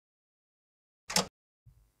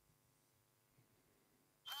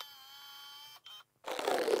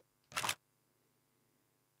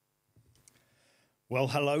Well,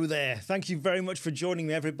 hello there. Thank you very much for joining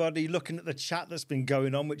me, everybody. Looking at the chat that's been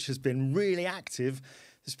going on, which has been really active,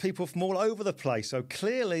 there's people from all over the place. So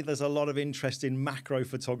clearly there's a lot of interest in macro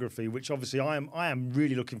photography, which obviously I am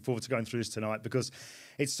really looking forward to going through this tonight because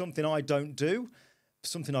it's something I don't do,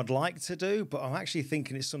 something I'd like to do, but I'm actually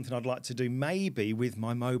thinking it's something I'd like to do maybe with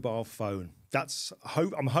my mobile phone.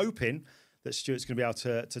 I'm hoping that Stuart's going to be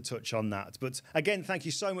able to touch on that. But again, thank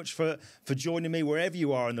you so much for joining me wherever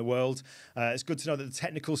you are in the world. It's good to know that the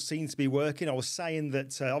technicals seem to be working. I was saying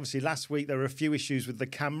that obviously last week there were a few issues with the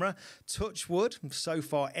camera. Touch wood, so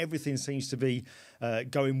far everything seems to be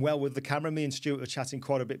going well with the camera. Me and Stuart were chatting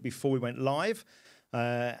quite a bit before we went live.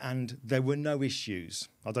 And there were no issues.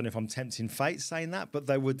 I don't know if I'm tempting fate saying that, but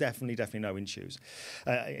there were definitely no issues.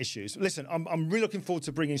 Listen, I'm really looking forward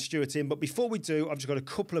to bringing Stuart in, but before we do, I've just got a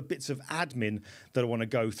couple of bits of admin that I want to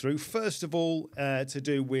go through. First of all, to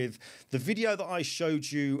do with the video that I showed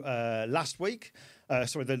you last week.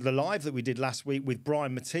 The live that we did last week with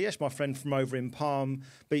Brian Matias, my friend from over in Palm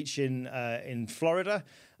Beach in Florida.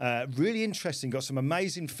 Really interesting. Got some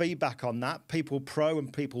amazing feedback on that. People pro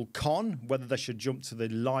and people con, whether they should jump to the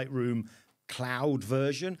Lightroom cloud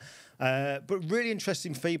version. But really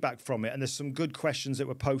interesting feedback from it. And there's some good questions that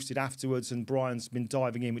were posted afterwards. And Brian's been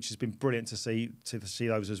diving in, which has been brilliant to see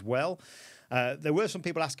those as well. There were some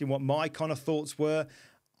people asking what my kind of thoughts were.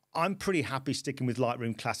 I'm pretty happy sticking with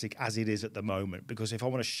Lightroom Classic as it is at the moment, because if I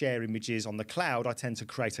want to share images on the cloud, I tend to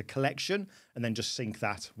create a collection and then just sync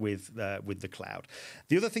that with the cloud.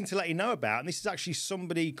 The other thing to let you know about, and this is actually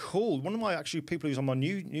somebody called, one of my actually people who's on my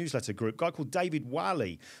newsletter group, a guy called David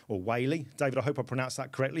Whaley, or Whaley. David, I hope I pronounced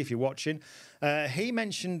that correctly if you're watching. He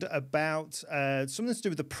mentioned about something to do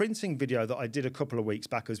with the printing video that I did a couple of weeks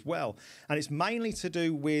back as well. And it's mainly to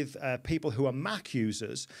do with people who are Mac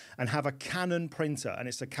users and have a Canon printer, and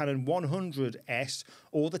it's a Canon 100S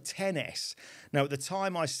or the 10S. Now, at the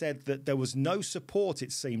time I said that there was no support,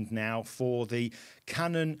 it seemed now, for the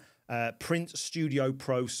Canon Print Studio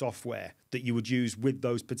Pro software that you would use with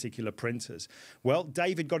those particular printers. Well,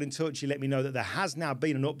 David got in touch. He let me know that there has now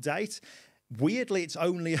been an update. Weirdly, it's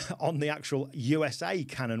only on the actual USA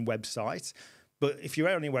Canon website, but if you're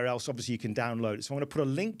anywhere else, obviously you can download it. So I'm going to put a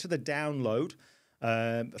link to the download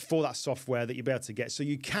for that software that you'll be able to get, so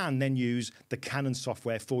you can then use the Canon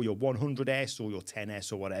software for your 100S or your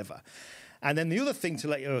 10S or whatever. And then the other thing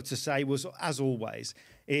to say was, as always,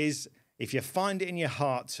 is if you find it in your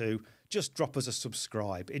heart to, just drop us a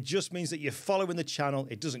subscribe. It just means that you're following the channel.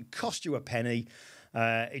 It doesn't cost you a penny.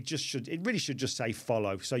 It really should just say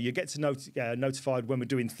follow. So you get to notified when we're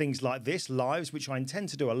doing things like this, lives, which I intend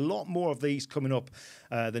to do a lot more of these coming up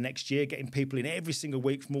the next year, getting people in every single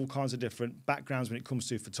week from all kinds of different backgrounds when it comes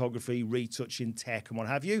to photography, retouching, tech and what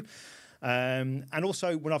have you. And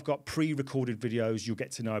also when I've got pre-recorded videos, you'll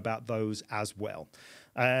get to know about those as well.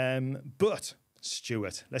 But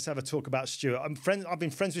Stuart, let's have a talk about Stuart. I've been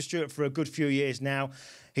friends with Stuart for a good few years now.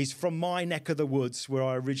 He's from my neck of the woods, where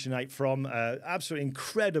I originate from. Absolutely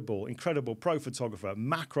incredible pro photographer,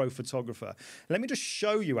 macro photographer. Let me just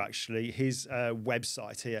show you actually his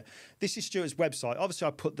website here. This is Stuart's website. Obviously,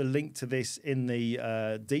 I put the link to this in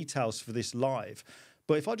the details for this live.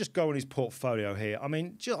 But if I just go on his portfolio here, I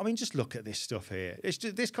mean, just look at this stuff here.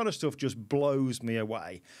 This kind of stuff just blows me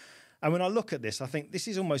away. And when I look at this, I think this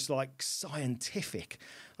is almost like scientific.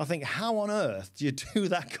 I think, how on earth do you do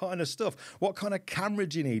that kind of stuff? What kind of camera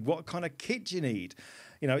do you need? What kind of kit do you need?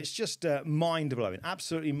 You know, it's just mind-blowing,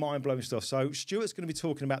 absolutely mind-blowing stuff. So Stuart's going to be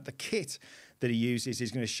talking about the kit that he uses.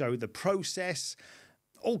 He's going to show the process,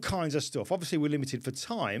 all kinds of stuff. Obviously, we're limited for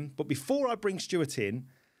time. But before I bring Stuart in,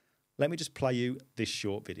 let me just play you this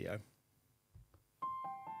short video.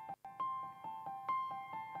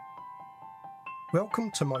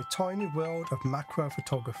 Welcome to my tiny world of macro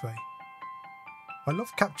photography. I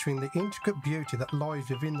love capturing the intricate beauty that lies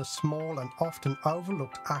within the small and often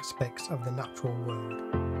overlooked aspects of the natural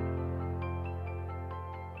world.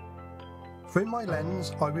 Through my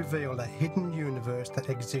lens, I reveal a hidden universe that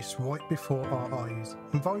exists right before our eyes,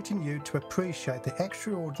 inviting you to appreciate the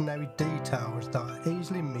extraordinary details that are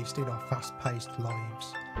easily missed in our fast-paced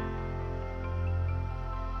lives.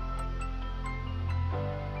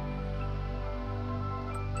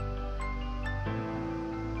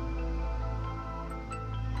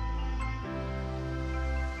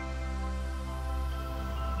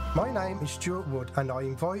 My name is Stewart Wood, and I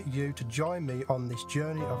invite you to join me on this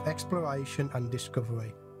journey of exploration and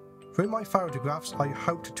discovery. Through my photographs, I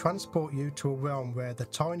hope to transport you to a realm where the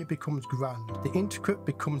tiny becomes grand, the intricate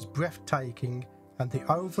becomes breathtaking, and the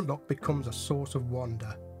overlooked becomes a source of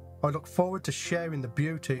wonder. I look forward to sharing the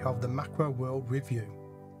beauty of the macro world with you.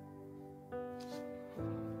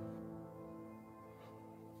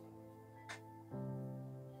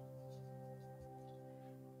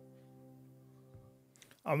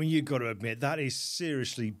 I mean, you've got to admit, that is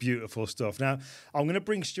seriously beautiful stuff. Now, I'm going to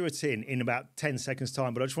bring Stewart in about 10 seconds'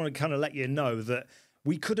 time, but I just want to kind of let you know that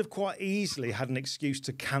we could have quite easily had an excuse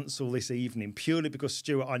to cancel this evening, purely because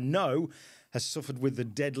Stewart, I know, has suffered with the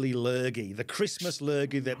deadly lurgy, the Christmas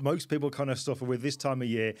lurgy that most people kind of suffer with this time of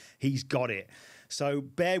year. He's got it. So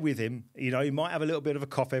bear with him. You know, he might have a little bit of a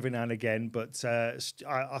cough every now and again, but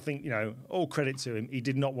I think, you know, all credit to him. He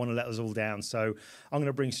did not want to let us all down. So I'm going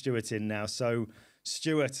to bring Stewart in now. So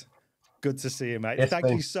Stewart, good to see you, mate. Yes, thank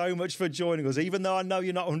you so much for joining us. Even though I know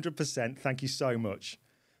you're not 100%, thank you so much.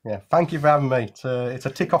 Yeah, thank you for having me. It's a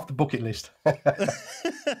tick off the bucket list.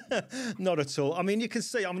 Not at all. I mean, you can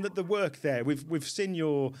see, I mean, the work there. We've seen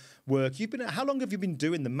your work. How long have you been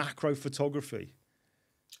doing the macro photography?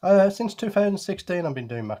 Since 2016, I've been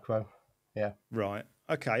doing macro. Yeah. Right.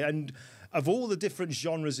 Okay. And of all the different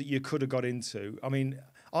genres that you could have got into, I mean,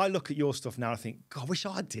 I look at your stuff now and I think, God, I wish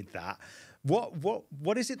I did that.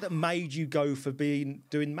 What is it that made you go for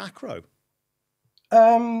doing macro?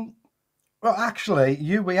 Well, actually,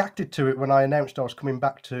 you reacted to it when I announced I was coming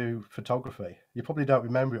back to photography. You probably don't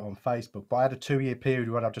remember it on Facebook, but I had a 2-year period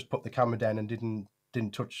where I just put the camera down and didn't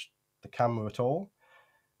touch the camera at all.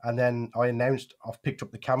 And then I announced I've picked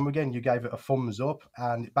up the camera again. You gave it a thumbs up,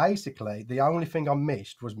 and basically the only thing I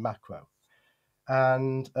missed was macro.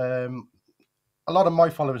 And a lot of my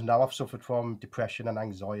followers know I've suffered from depression and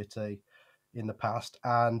anxiety in the past,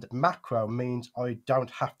 and macro means I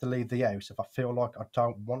don't have to leave the house if I feel like I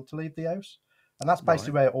don't want to leave the house. And that's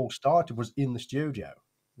basically where it all started, was in the studio,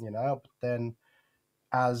 you know. But then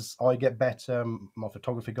as I get better, my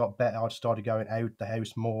photography got better, I started going out the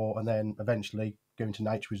house more, and then eventually going to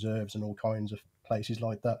nature reserves and all kinds of places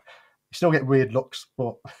like that. You still get weird looks,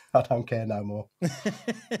 but I don't care no more.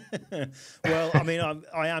 Well, I mean,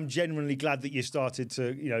 I am genuinely glad that you started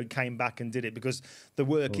to, you know, came back and did it, because the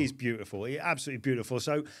work is beautiful. It's absolutely beautiful.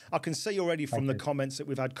 So I can see already from the comments that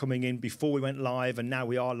we've had coming in before we went live, and now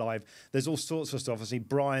we are live, there's all sorts of stuff. I see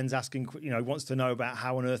Brian's asking, you know, wants to know about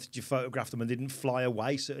how on earth did you photograph them and didn't fly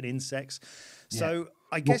away, certain insects. So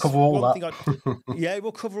I guess we'll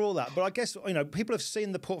cover all that. But I guess, you know, people have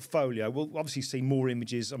seen the portfolio. We'll obviously see more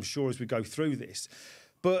images, I'm sure, as we go through this.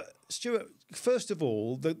 But Stewart, first of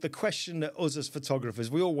all, the question that us as photographers,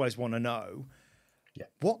 we always want to know,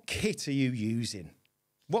 what kit are you using?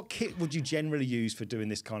 What kit would you generally use for doing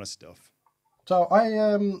this kind of stuff? So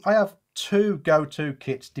I have 2 go-to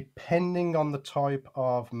kits depending on the type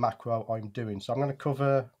of macro I'm doing. So I'm going to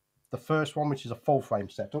cover the first one, which is a full frame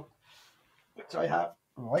setup, which I have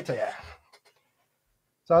right here.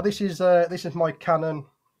 So this is my Canon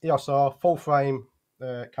EOS R full frame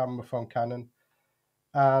camera from Canon,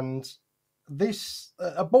 and this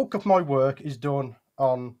a bulk of my work is done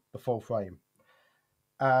on the full frame.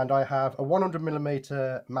 And I have a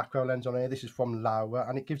 100mm macro lens on here. This is from Laowa,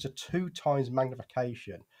 and it gives a 2x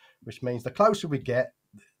magnification, which means the closer we get,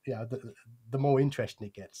 you know, the more interesting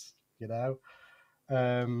it gets, you know.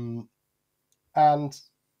 And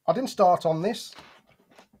I didn't start on this.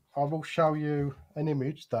 I will show you an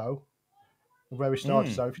image though of where we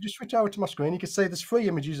started. So if you just switch over to my screen, you can see there's 3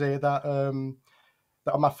 images here that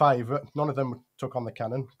that are my favourite. None of them took on the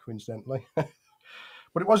Canon, coincidentally.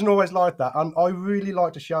 But it wasn't always like that. And I really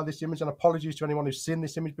like to show this image, and apologies to anyone who's seen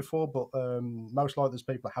this image before, but most likely there's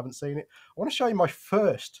people that haven't seen it. I want to show you my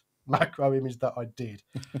first macro image that I did.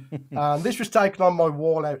 And this was taken on my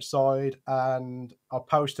wall outside, and I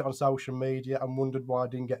posted it on social media and wondered why I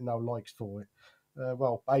didn't get no likes for it.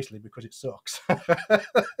 Well, basically because it sucks.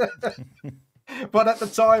 But at the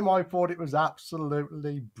time, I thought it was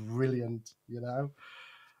absolutely brilliant, you know.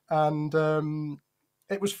 And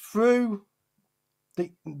it was through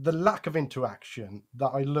the lack of interaction that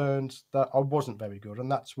I learned that I wasn't very good.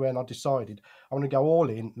 And that's when I decided I want to go all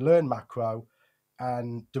in, learn macro,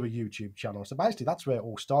 and do a YouTube channel. So basically, that's where it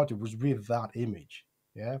all started, was with that image,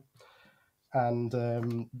 yeah. And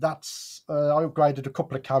that's I upgraded a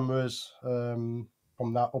couple of cameras from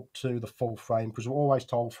that up to the full frame, because we're always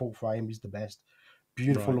told full frame is the best.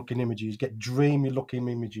 Beautiful looking images, get dreamy looking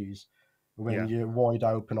images when you're wide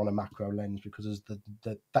open on a macro lens, because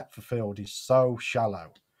the depth of field is so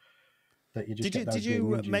shallow that you just did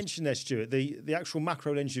you mention there, Stewart, the actual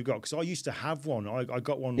macro lens you've got? Because I used to have one. I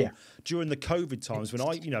got one during the COVID times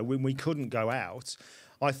when we couldn't go out.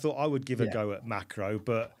 I thought I would give a go at macro,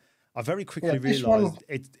 but I very quickly realised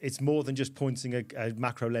it's more than just pointing a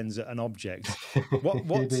macro lens at an object.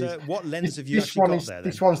 What lens have you actually got there?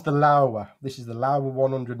 This one's the Laowa. This is the Laowa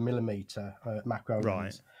 100mm macro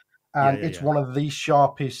lens. And it's one of the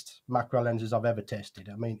sharpest macro lenses I've ever tested.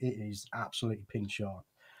 I mean, it is absolutely pin sharp.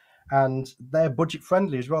 and they're budget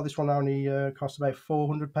friendly as well. This one only costs about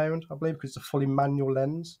 £400, I believe, because it's a fully manual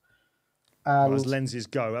lens. And as lenses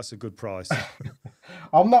go, that's a good price.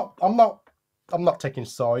 I'm not taking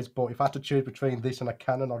sides, but if I had to choose between this and a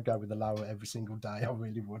Canon, I'd go with the lower every single day. I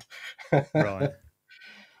really would. Right.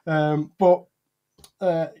 But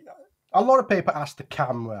a lot of people ask the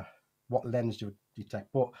camera, what lens do you take?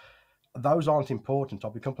 But those aren't important.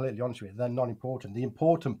 I'll be completely honest with you. They're not important. The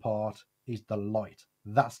important part is the light.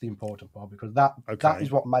 That's the important part, because that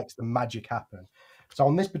is what makes the magic happen. So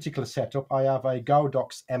on this particular setup, I have a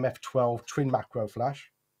Godox MF12 twin macro flash.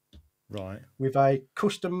 Right. With a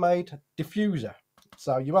custom-made diffuser.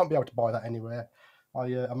 So you won't be able to buy that anywhere. I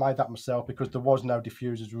made that myself because there was no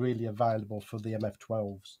diffusers really available for the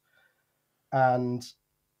MF12s. And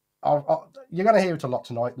you're going to hear it a lot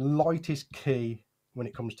tonight. Light is key when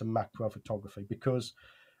it comes to macro photography, because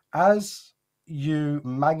as you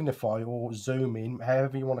magnify or zoom in,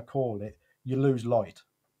 however you want to call it, you lose light.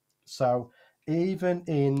 So even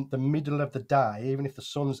in the middle of the day, even if the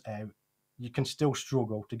sun's out, you can still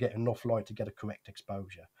struggle to get enough light to get a correct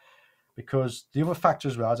exposure. Because the other factor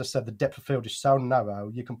as well, as I said, the depth of field is so narrow,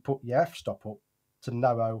 you can put your f-stop up to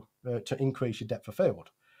narrow, to increase your depth of field.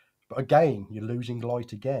 But again, you're losing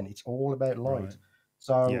light again. It's all about light. Right.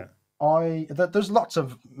 So there's lots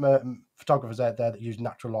of photographers out there that use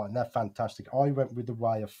natural light, and they're fantastic. I went with the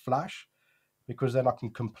way of flash, because then I can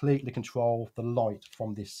completely control the light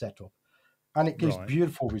from this setup. And it gives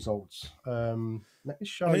beautiful results. Let me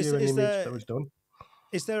show you an image that was done.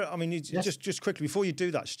 Is there, I mean, just quickly, before you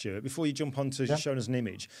do that, Stuart, before you jump on to showing us an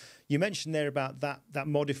image, you mentioned there about that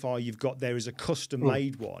modifier you've got there is a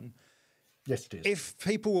custom-made one. Yes, it is. If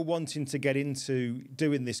people were wanting to get into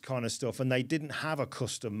doing this kind of stuff and they didn't have a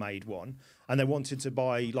custom-made one and they wanted to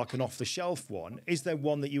buy like an off-the-shelf one, is there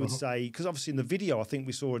one that you would say, because obviously in the video I think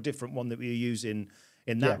we saw a different one that we were using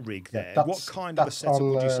in that rig there. What kind of a setup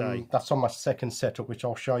would you say? That's on my second setup, which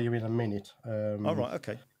I'll show you in a minute. All right,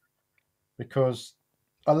 okay. Because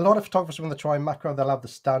a lot of photographers, when they try macro, they'll have the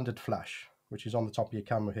standard flash, which is on the top of your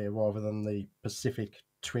camera here, rather than the Pacific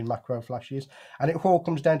twin macro flashes. And it all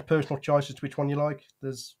comes down to personal choice as to which one you like.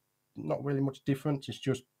 There's not really much difference. It's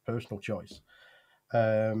just personal choice.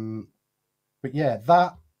 But yeah,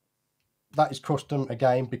 that is custom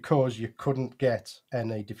again, because you couldn't get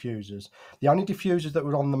any diffusers. The only diffusers that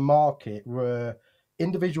were on the market were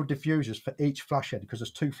individual diffusers for each flash head, because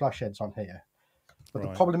there's two flash heads on here. But the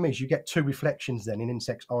problem is you get two reflections then in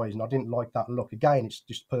insects' eyes, and I didn't like that look. Again, it's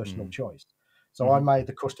just personal choice. So I made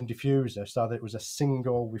the custom diffuser so that it was a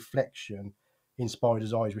single reflection in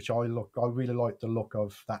spiders' eyes, which I really like the look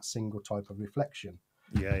of that single type of reflection.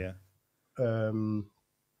 Yeah, yeah.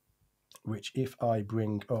 Which if I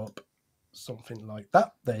bring up something like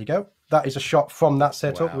that, there you go. That is a shot from that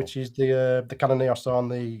setup, which is the Canon EOS on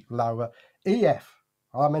the lower EF.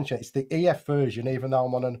 I mentioned it's the EF version, even though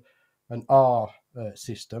I'm on an R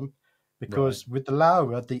system, because with the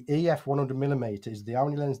Laura, the EF 100mm is the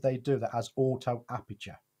only lens they do that has auto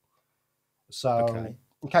aperture. So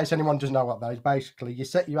in case anyone doesn't know what that is, basically you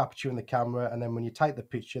set your aperture in the camera, and then when you take the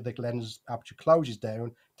picture, the lens aperture closes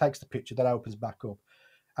down, takes the picture, then opens back up.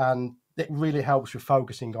 And it really helps with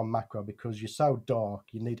focusing on macro, because you're so dark,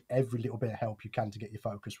 you need every little bit of help you can to get your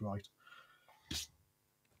focus right.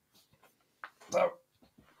 So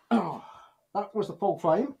that was the full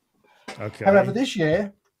frame. Okay. However, this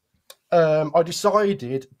year, I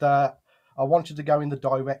decided that I wanted to go in the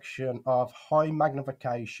direction of high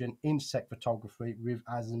magnification insect photography with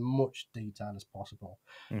as much detail as possible.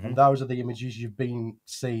 And those are the images you've been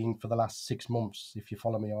seeing for the last 6 months, if you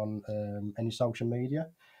follow me on any social media.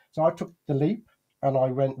 So I took the leap and I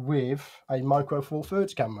went with a Micro Four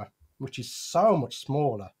Thirds camera, which is so much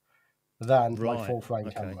smaller than my full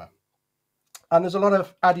frame camera. And there's a lot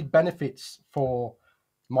of added benefits for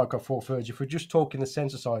Micro Four Thirds. If we're just talking the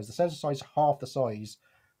sensor size is half the size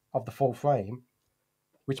of the full frame,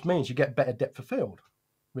 which means you get better depth of field,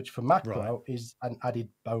 which for macro is an added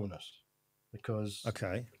bonus, because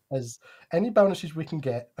as any bonuses we can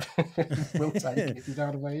get, we'll take it, you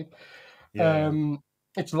know what I mean?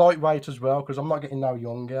 It's lightweight as well, because I'm not getting no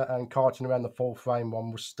younger, and carting around the full frame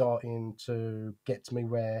one was starting to get to me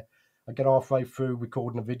where I get halfway through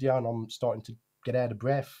recording a video and I'm starting to get out of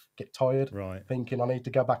breath, get tired, thinking I need to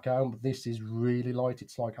go back home. But this is really light.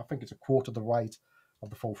 It's like, I think it's a quarter the weight of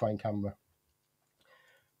the full frame camera.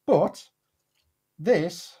 But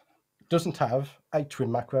this doesn't have a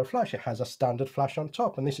twin macro flash. It has a standard flash on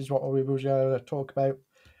top. And this is what we were going to talk about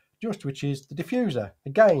just, which is the diffuser.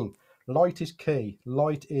 Again, light is key.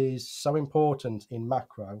 Light is so important in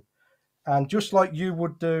macro. And just like you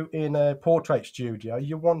would do in a portrait studio,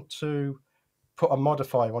 you want to put a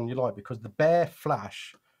modifier on your light, because the bare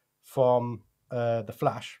flash from the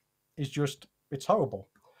flash is just, it's horrible.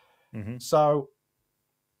 So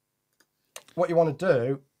what you want to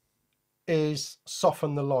do is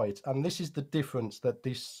soften the light, and this is the difference that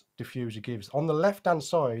this diffuser gives. On the left hand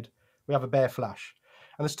side we have a bare flash,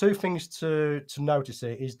 and there's two things to notice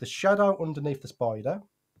here: is the shadow underneath the spider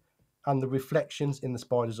and the reflections in the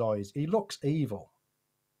spider's eyes. He looks evil.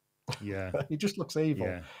 Yeah. He just looks evil.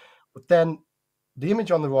 Yeah. But then the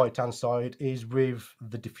image on the right hand side is with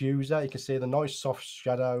the diffuser. You can see the nice soft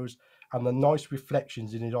shadows and the nice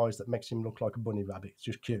reflections in his eyes that makes him look like a bunny rabbit. It's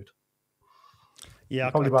just cute. Yeah,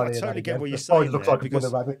 I totally get what you're saying. Looks like a bunny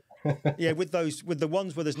rabbit. Yeah, with the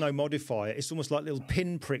ones where there's no modifier, it's almost like little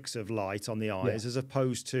pinpricks of light on the eyes, as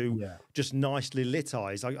opposed to just nicely lit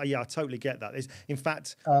eyes. I totally get that. In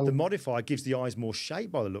fact, the modifier gives the eyes more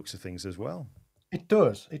shape by the looks of things as well. It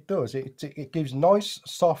does. It does. It gives nice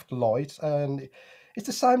soft light, and it's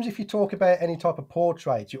the same as if you talk about any type of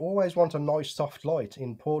portrait. You always want a nice soft light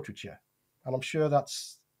in portraiture, and I'm sure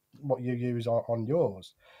that's what you use on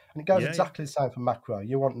yours. And it goes exactly the same for macro.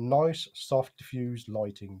 You want nice, soft, diffused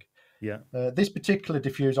lighting. Yeah. This particular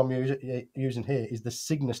diffuser I'm using here is the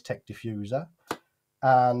𝐶𝐞 diffuser,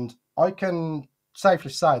 and I can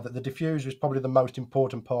safely say that the diffuser is probably the most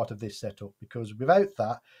important part of this setup, because without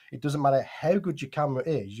that, it doesn't matter how good your camera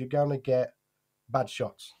is, you're going to get bad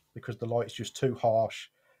shots because the light is just too harsh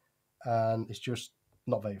and it's just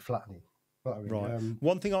not very flattening. Right.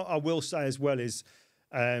 One thing I will say as well is,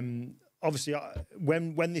 obviously,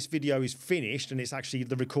 when this video is finished and it's actually,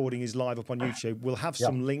 the recording is live up on YouTube, we'll have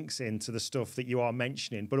some links into the stuff that you are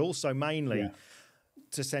mentioning, but also mainly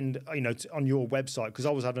to send, on your website, because I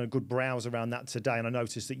was having a good browse around that today, and I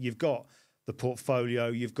noticed that you've got the portfolio,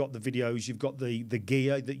 you've got the videos, you've got the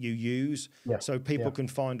gear that you use, so people can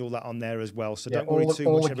find all that on there as well. So don't worry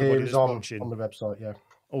too much, everybody that's watching. On the website,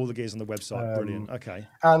 all the gear's on the website. Brilliant. Okay.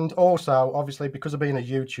 And also, obviously, because of being a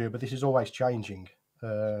YouTuber, this is always changing.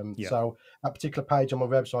 So that particular page on my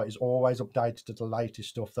website is always updated to the latest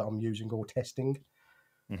stuff that I'm using or testing.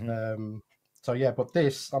 So yeah, but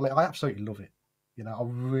this, I absolutely love it. I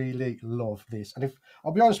really love this. And if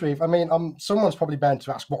I'll be honest with you, someone's probably bound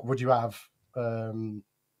to ask, what would you have,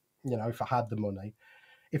 if I had the money?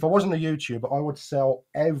 If I wasn't a YouTuber, I would sell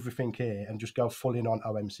everything here and just go full in on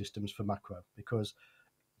OM systems for macro, because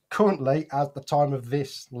currently, at the time of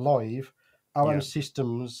this live, OM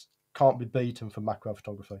systems can't be beaten for macro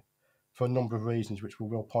photography for a number of reasons, which we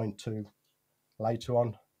will point to later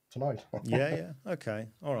on tonight. Okay,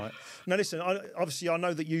 all right. Now listen, obviously I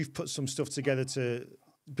know that you've put some stuff together to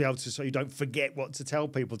be able to, so you don't forget what to tell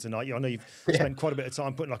people tonight. I know you've spent quite a bit of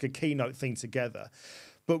time putting like a keynote thing together.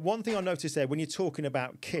 But one thing I noticed there when you're talking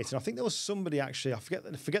about kit, and I think there was somebody actually, I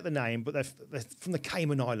forget the name, but they're from the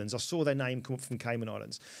Cayman Islands. I saw their name come up from Cayman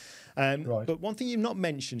Islands. But one thing you've not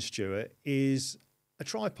mentioned, Stuart, is a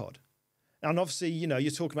tripod. And obviously,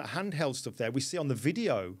 you're talking about handheld stuff there. We see on the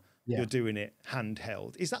video you're doing it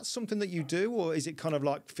handheld. Is that something that you do, or is it kind of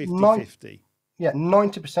like 50-50? Yeah,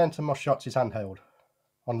 90% of my shots is handheld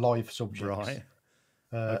on live subjects. Right.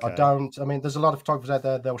 Okay. There's a lot of photographers out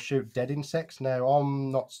there, they'll shoot dead insects. Now,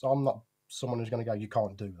 I'm not someone who's going to go, you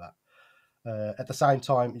can't do that. At the same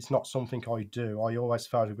time, it's not something I do. I always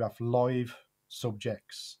photograph live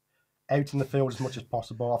subjects out in the field as much as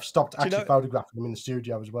possible. I've stopped actually photographing them in the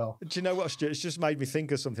studio as well. Do you know what, Stuart? It's just made me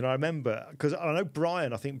think of something. I remember, because I know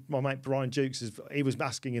Brian, I think my mate Brian Dukes, he was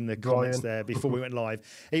asking in the comments there before we went live,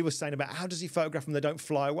 he was saying about how does he photograph them, they don't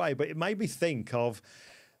fly away. But it made me think of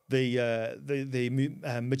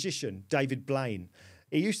the magician, David Blaine.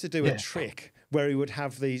 He used to do a trick where he would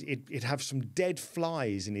have he'd have some dead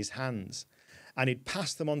flies in his hands, and he'd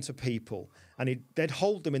pass them on to people, and they'd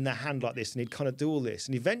hold them in their hand like this, and he'd kind of do all this.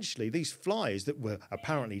 And eventually these flies that were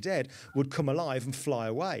apparently dead would come alive and fly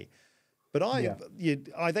away. But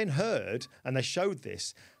I then heard, and they showed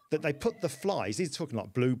this, that they put the flies, these are talking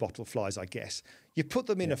like blue bottle flies, I guess, you put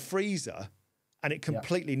them in a freezer and it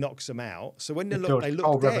completely knocks them out. So when they look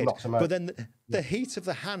dead, but then the heat of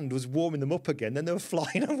the hand was warming them up again, then they were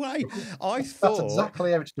flying away. I thought... That's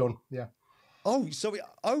exactly how it's done, Oh,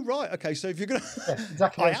 right. Okay, so if you're going to...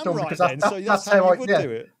 exactly. I am right then. That's how you would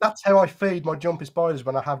do it. That's how I feed my jumpy spiders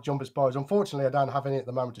when I have jumpy spiders. Unfortunately, I don't have any at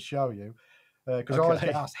the moment to show you, because I always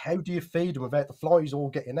get asked, how do you feed them without the flies all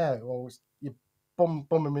getting out? Or you bum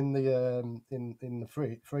them in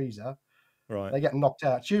the freezer. Right. They get knocked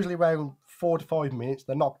out. It's usually around 4 to 5 minutes.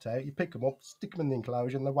 They're knocked out. You pick them up, stick them in the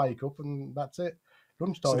enclosure, and they wake up, and that's it.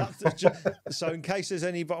 lunchtime. that's just, so in case there's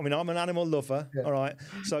any, I mean, I'm an animal lover, all right.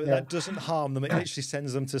 So that doesn't harm them. It literally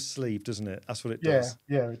sends them to sleep, doesn't it? That's what it does.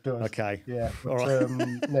 Yeah, it does. Okay. Yeah, but, All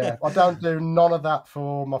right. yeah, I don't do none of that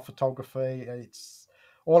for my photography. It's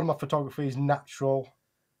all of my photography is natural,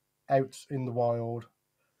 out in the wild.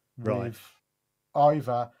 Right. With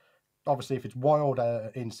either, obviously, if it's wild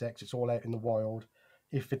insects, it's all out in the wild.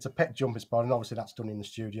 If it's a pet jumping spider, and obviously that's done in the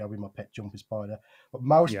studio with my pet jumping spider. But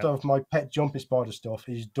most of my pet jumping spider stuff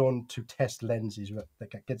is done to test lenses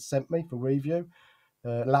that get sent me for review.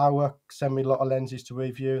 Laura send me a lot of lenses to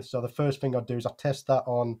review. So the first thing I do is I test that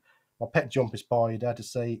on my pet jumping spider to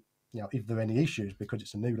see, if there are any issues, because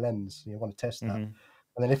it's a new lens. You want to test that. And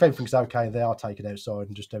then if everything's okay there, I'll take it outside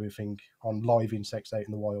and just do everything on live insects out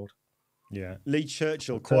in the wild. Yeah. Lee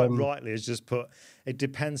Churchill quite rightly has just put, it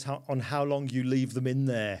depends on how long you leave them in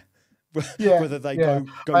there, whether they go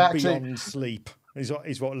beyond sleep. Is what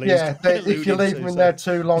Lee's if you leave them in there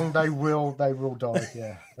too long, they will die.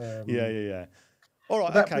 Yeah. Yeah. All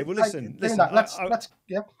right. Okay. Well, listen. Let's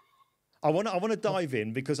I want to dive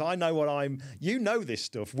in, because I know you know this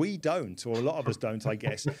stuff. We don't, or a lot of us don't, I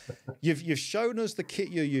guess. You've shown us the kit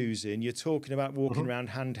you're using. You're talking about walking around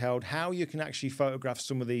handheld, how you can actually photograph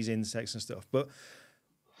some of these insects and stuff. But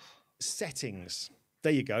settings,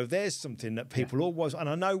 there you go. There's something that people always, and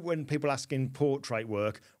I know when people ask in portrait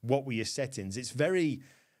work, what were your settings? It's very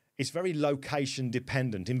location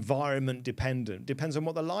dependent, environment dependent. Depends on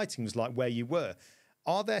what the lighting was like, where you were.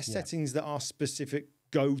 Are there settings that are specific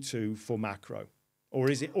go-to for macro,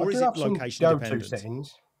 or is it location dependent?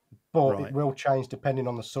 Settings, but it will change depending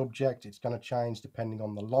on the subject. It's going to change depending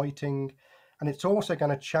on the lighting, and it's also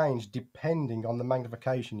going to change depending on the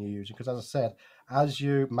magnification you're using. Because, as I said, as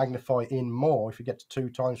you magnify in more, if you get to 2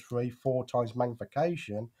 times, 3, 4 times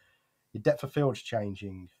magnification, your depth of field is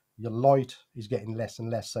changing. Your light is getting less and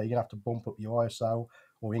less, so you're gonna have to bump up your ISO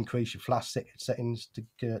or increase your flash settings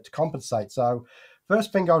to compensate. So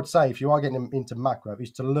first thing I would say, if you are getting into macro,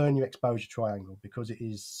 is to learn your exposure triangle, because it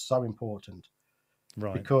is so important.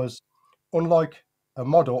 Right. Because unlike a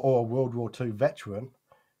model or a World War II veteran,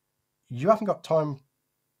 you haven't got time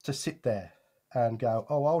to sit there and go,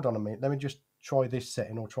 oh, hold on a minute, let me just try this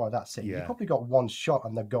setting or try that setting. You've probably got one shot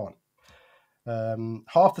and they're gone.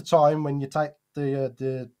 Half the time when you take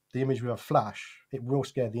the image with a flash, it will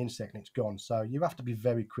scare the insect and it's gone. So you have to be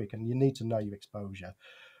very quick, and you need to know your exposure.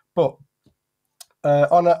 But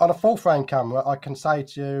on a full frame camera, I can say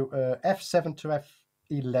to you f7 to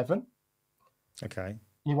f11. Okay.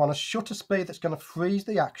 You want a shutter speed that's going to freeze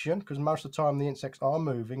the action, because most of the time the insects are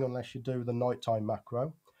moving unless you do the nighttime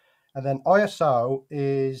macro. And then ISO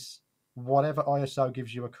is whatever ISO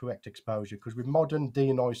gives you a correct exposure, because with modern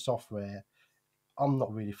denoise software, I'm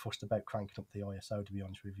not really fussed about cranking up the ISO, to be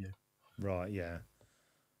honest with you. Right, yeah.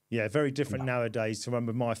 Yeah, very different nowadays to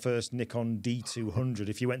remember my first Nikon D200.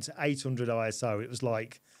 If you went to 800 ISO, it was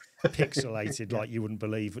like pixelated like you wouldn't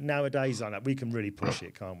believe. But nowadays, I know we can really push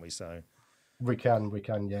it, can't we? So we can,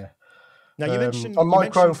 yeah. Now, you mentioned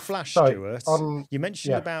flash, Stuart. You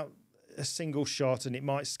mentioned about a single shot and it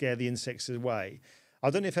might scare the insects away. I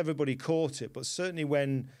don't know if everybody caught it, but certainly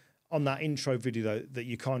when on that intro video that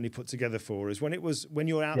you kindly put together for us, when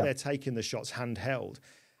you were out there taking the shots handheld,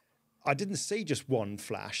 I didn't see just one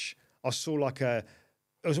flash. I saw it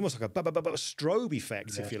was almost like a strobe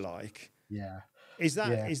effect, if you like. Yeah.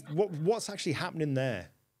 What's actually happening there?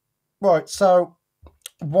 Right. So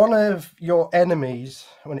one of your enemies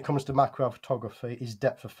when it comes to macro photography is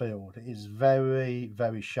depth of field. It is very,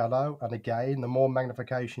 very shallow. And again, the more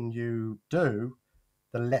magnification you do,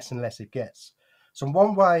 the less and less it gets. So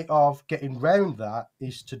one way of getting round that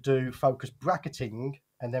is to do focus bracketing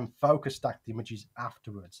and then focus stack the images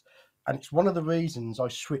afterwards. And it's one of the reasons I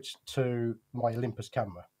switched to my Olympus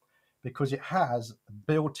camera, because it has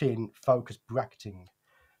built-in focus bracketing.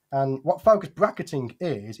 And what focus bracketing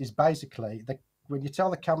is basically when you tell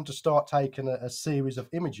the camera to start taking a series of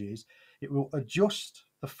images, it will adjust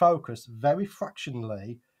the focus very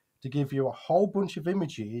fractionally to give you a whole bunch of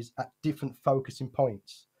images at different focusing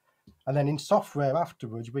points. And then in software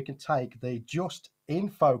afterwards, we can take the just in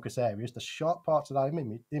focus areas, the sharp parts of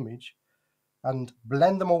that image, and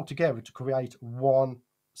blend them all together to create one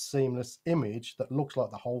seamless image that looks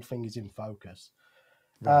like the whole thing is in focus.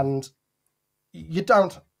 Right. And you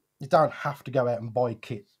don't have to go out and buy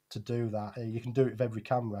kit to do that. You can do it with every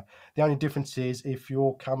camera. The only difference is if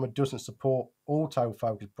your camera doesn't support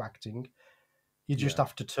autofocus bracketing, you just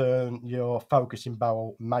have to turn your focusing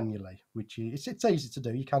barrel manually, which is it's easy to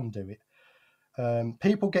do. You can do it.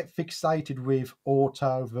 People get fixated with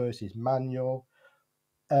auto versus manual.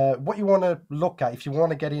 What you want to look at, if you want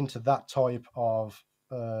to get into that type of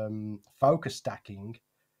focus stacking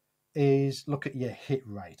is look at your hit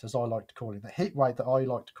rate, as I like to call it. The hit rate that I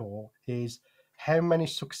like to call is how many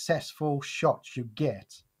successful shots you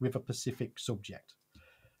get with a specific subject.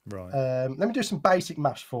 Right. Let me do some basic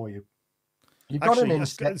maths for you. You've got Actually, an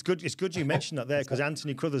insect. it's good you mentioned that there, because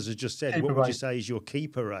Anthony Crothers has just said, Keeper what would you rate. say is your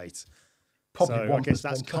keeper rate? Probably So 1%. I guess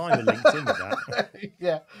that's kind of linked in with that.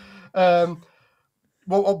 Yeah.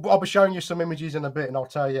 Well, I'll be showing you some images in a bit, and I'll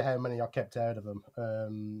tell you how many I kept out of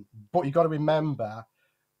them. But you've got to remember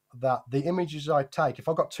that the images I take, if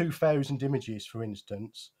I've got 2,000 images, for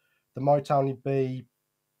instance, there might only be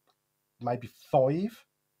maybe 5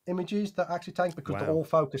 images that I actually take, because they're all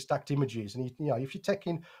focus stacked images. And you know, if you're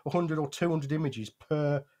taking 100 or 200 images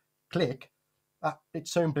per click, it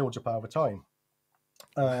soon builds up over time.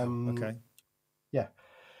 Okay. Yeah.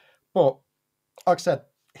 But like I said,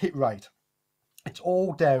 hit rate. It's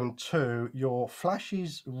all down to your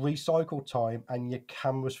flash's recycle time and your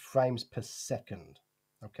camera's frames per second.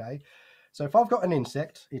 Okay. So if I've got an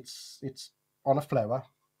insect, it's on a flower,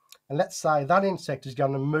 and let's say that insect is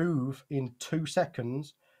going to move in 2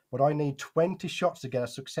 seconds, but I need 20 shots to get a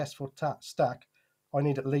successful stack. I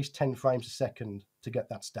need at least 10 frames a second to get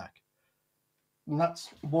that stack. And that's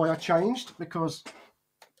why I changed, because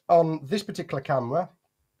on this particular camera,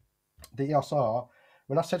 the EOS R,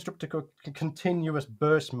 when I set it up to continuous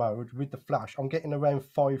burst mode with the flash, I'm getting around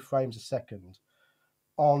 5 frames a second.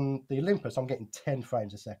 On the Olympus, I'm getting 10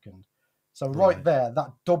 frames a second. So right there,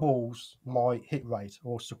 that doubles my hit rate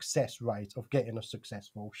or success rate of getting a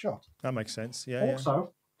successful shot. That makes sense. Yeah.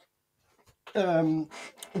 Also,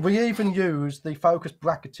 we even use the focus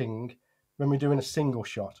bracketing when we're doing a single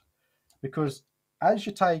shot, because as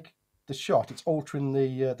you take the shot, it's altering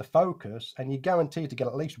the focus, and you're guaranteed to get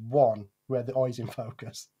at least one where the eye's in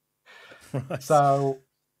focus. Right. So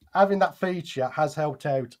having that feature has helped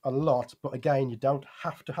out a lot, but again, you don't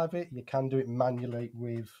have to have it. You can do it manually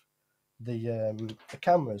with the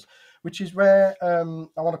cameras, which is where I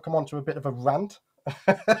want to come on to a bit of a rant.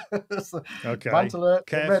 So, Okay. Rant alert.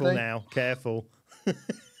 Careful Ready? now. Careful.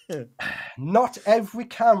 Not every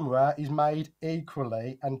camera is made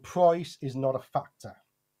equally, and price is not a factor.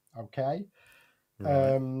 Okay.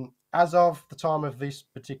 Right. As of the time of this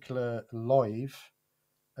particular live,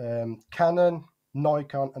 Canon,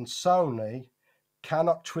 Nikon, and Sony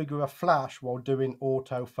cannot trigger a flash while doing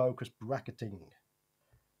autofocus bracketing.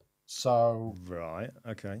 So Right.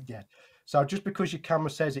 Okay. yeah. So just because your camera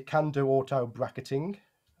says it can do auto bracketing,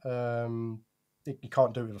 you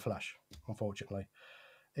can't do it with a flash, unfortunately.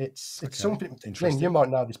 It's something. Glenn, you might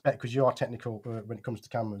know this better because you are technical when it comes to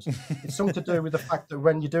cameras. It's something to do with the fact that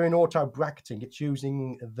when you're doing auto bracketing, it's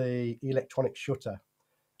using the electronic shutter,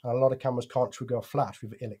 and a lot of cameras can't trigger a flash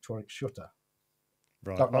with the electronic shutter.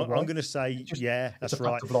 Right. I'm going to say, yeah, that's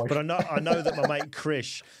right. But I know that my mate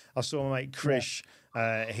Krish, I saw my mate Krish,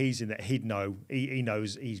 he's in that. He'd know. He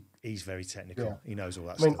knows. He's very technical. Yeah. He knows all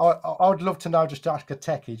that stuff. I would love to know, just to ask a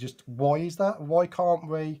techie, just why is that? Why can't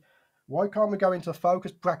we go into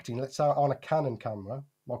focus bracketing? Let's say on a Canon camera,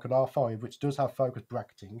 like an R5, which does have focus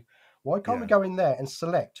bracketing. Why can't we go in there and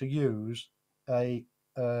select to use a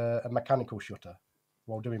mechanical shutter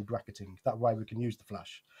while doing bracketing? That way we can use the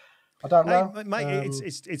flash. I don't know, mate.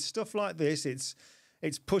 It's stuff like this.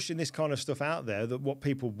 It's pushing this kind of stuff out there, that what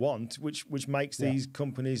people want, which makes these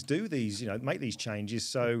companies do these, make these changes.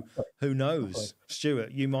 So who knows,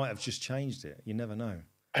 Stuart? You might have just changed it. You never know.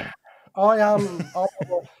 I'm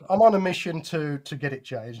on a mission to get it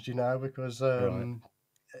changed, because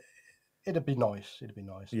it'd be nice. It'd be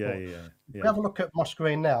nice. Yeah. If we have a look at my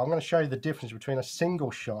screen now, I'm going to show you the difference between a single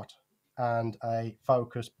shot and a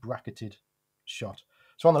focus bracketed shot.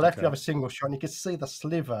 So on the left, you have a single shot, and you can see the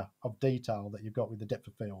sliver of detail that you've got with the depth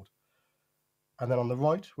of field. And then on the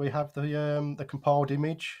right, we have the compiled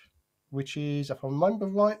image, which is, if I remember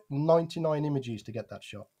right, 99 images to get that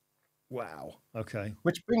shot. Wow. Okay.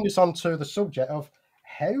 Which brings us on to the subject of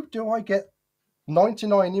how do I get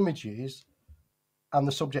 99 images and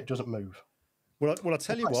the subject doesn't move? Well, I'll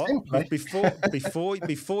tell you what. Simply.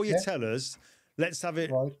 Before you tell us, let's have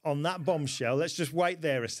it on that bombshell. Let's just wait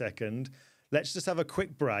there a second. Let's just have a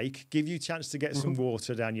quick break, give you a chance to get some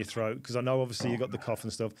water down your throat, because I know obviously you've got the cough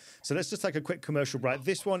and stuff. So let's just take a quick commercial break.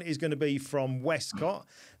 This one is going to be from 𝐓𝐡𝐞.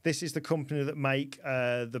 This is the company that make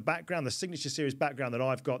the background, the Signature Series background that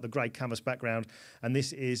I've got, the grey canvas background. And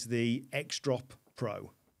this is the X-Drop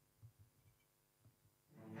Pro.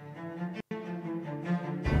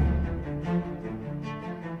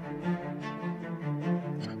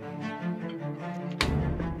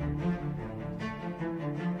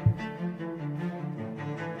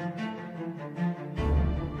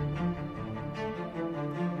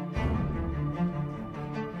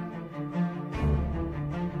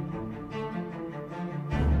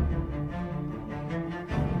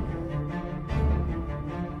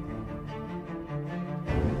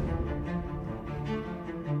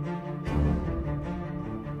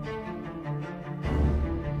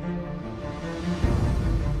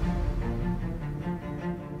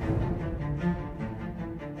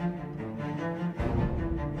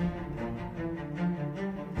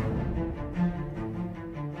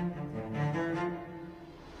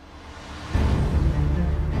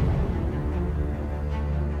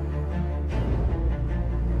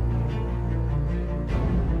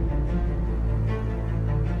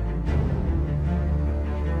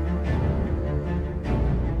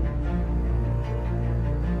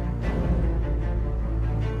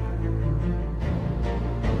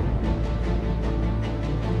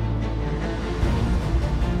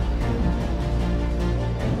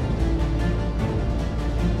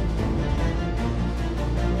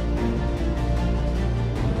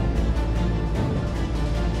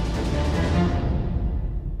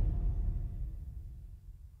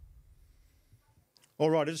 All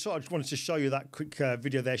right, I just wanted to show you that quick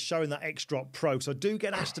video there showing that X-Drop Pro. So I do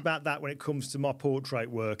get asked about that when it comes to my portrait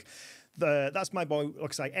work. That's made by,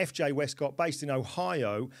 like I say, FJ Westcott, based in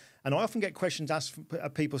Ohio. And I often get questions asked from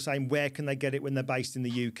people saying, where can they get it when they're based in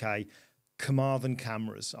the UK? Carmarthen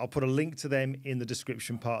Cameras. I'll put a link to them in the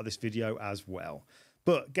description part of this video as well.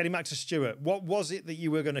 But getting back to Stuart, what was it that you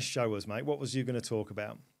were going to show us, mate? What was you going to talk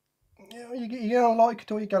about? You're going to like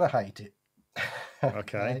it or you're going to hate it.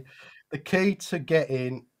 Okay. The key to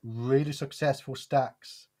getting really successful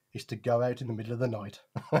stacks is to go out in the middle of the night.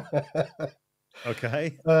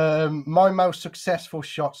 Okay. My most successful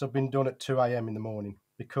shots have been done at 2 a.m. in the morning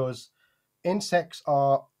because insects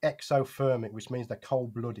are exothermic, which means they're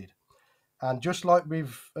cold-blooded. And just like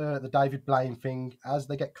with the David Blaine thing, as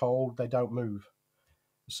they get cold, they don't move.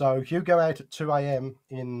 So if you go out at 2 a.m.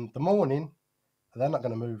 in the morning, they're not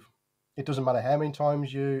going to move. It doesn't matter how many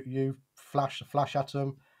times you flash at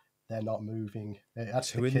them, they're not moving.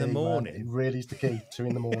 That's 2 the key, in the morning. Man. It really is the key. 2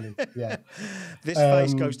 in the morning. Yeah. This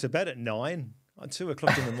face goes to bed at 9. At 2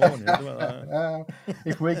 o'clock in the morning.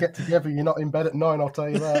 If we get together, you're not in bed at 9. I'll tell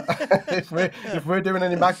you that. if we're doing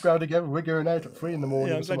any macro together, we're going out at 3 in the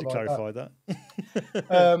morning. Yeah, I'm glad you clarified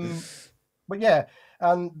that. But yeah,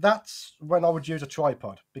 and that's when I would use a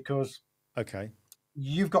tripod because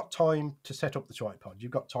you've got time to set up the tripod.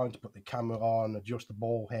 You've got time to put the camera on, adjust the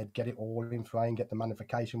ball head, get it all in frame, get the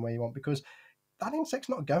magnification where you want, because that insect's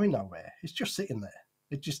not going nowhere. It's just sitting there.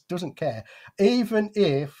 It just doesn't care. Even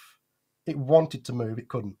if it wanted to move, it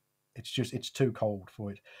couldn't. It's too cold for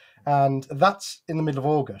it. And that's in the middle of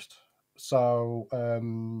August. So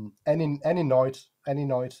any night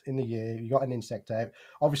in the year, you got an insect out.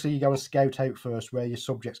 Obviously, you go and scout out first where your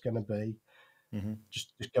subject's going to be. Mm-hmm.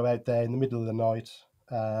 Just go out there in the middle of the night,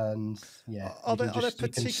 and yeah. Are there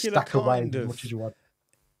particular kind of? Much as you want.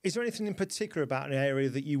 Is there anything in particular about an area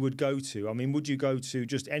that you would go to? I mean, would you go to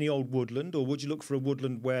just any old woodland, or would you look for a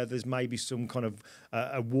woodland where there's maybe some kind of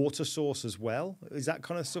a water source as well? Is that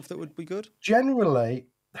kind of stuff that would be good? Generally,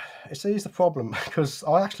 it's the problem because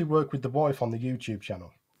I actually work with the wife on the YouTube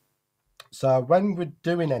channel. So when we're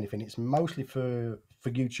doing anything, it's mostly for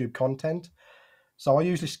YouTube content. So I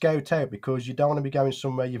usually scout out because you don't want to be going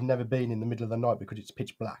somewhere you've never been in the middle of the night because it's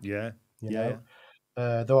pitch black. Yeah, you know?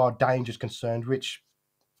 There are dangers concerned, which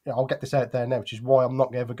I'll get this out there now, which is why I'm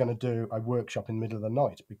not ever going to do a workshop in the middle of the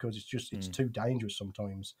night because it's too dangerous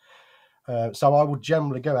sometimes. So I would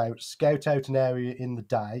generally go out, scout out an area in the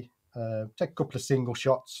day, take a couple of single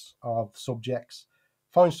shots of subjects,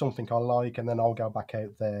 find something I like, and then I'll go back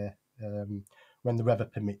out there when the weather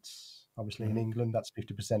permits. Obviously, in England, that's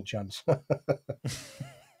 50% chance.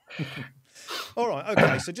 All right,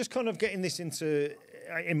 okay. So just kind of getting this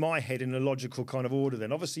in my head in a logical kind of order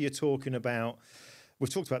then. Obviously, you're talking about,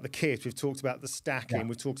 we've talked about the kit, we've talked about the stacking,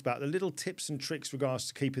 we've talked about the little tips and tricks regards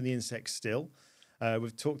to keeping the insects still.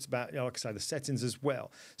 We've talked about, like I say, the settings as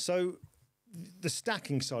well. So the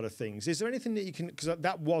stacking side of things, is there anything that you can, because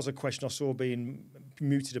that was a question I saw being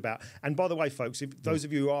muted about. And by the way, folks, if those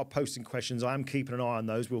of you who are posting questions, I am keeping an eye on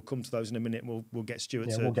those. We'll come to those in a minute and we'll get Stuart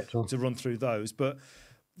to run through those. But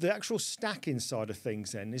the actual stacking side of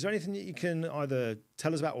things then, is there anything that you can either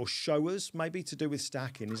tell us about or show us maybe to do with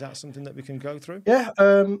stacking? Is that something that we can go through? Yeah,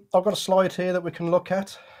 I've got a slide here that we can look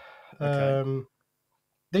at. Okay.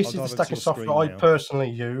 This is the stacking software I personally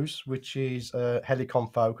use, which is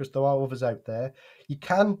Helicon Focus. There are others out there. You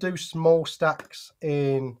can do small stacks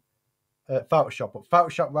in Photoshop, but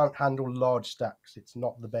Photoshop won't handle large stacks. It's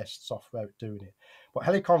not the best software at doing it. But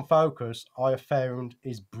Helicon Focus, I have found,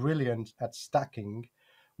 is brilliant at stacking.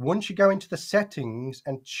 Once you go into the settings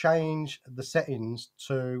and change the settings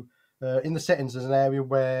to, in the settings, there's an area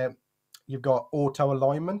where you've got auto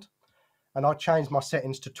alignment. And I changed my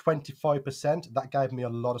settings to 25%. That gave me a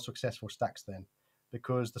lot of successful stacks then,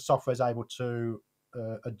 because the software is able to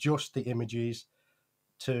adjust the images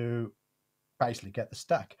to basically get the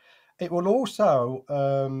stack. It will also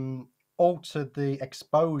alter the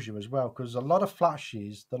exposure as well, because a lot of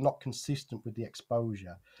flashes, they're not consistent with the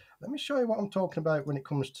exposure. Let me show you what I'm talking about when it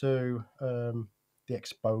comes to the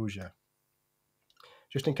exposure,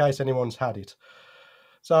 just in case anyone's had it.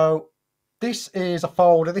 So this is a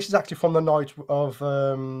folder. This is actually from the night of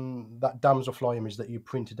that damselfly image that you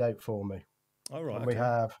printed out for me. All right. And we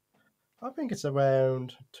have, I think it's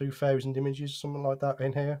around 2,000 images, something like that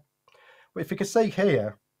in here. But if you can see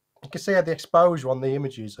here, you can see how the exposure on the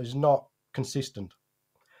images is not consistent.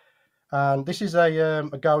 And this is a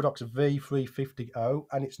Godox V350O,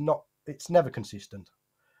 and it's never consistent.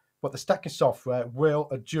 But the stacking software will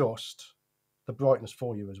adjust the brightness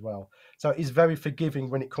for you as well. So it is very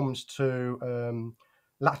forgiving when it comes to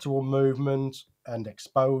lateral movement and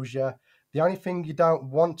exposure. The only thing you don't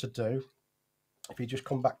want to do, if you just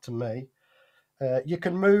come back to me, you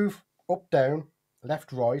can move up, down,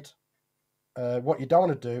 left, right. What you don't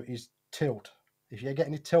want to do is tilt. If you get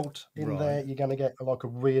any tilt in there, you're going to get like a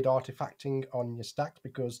weird artifacting on your stacks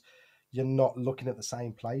because you're not looking at the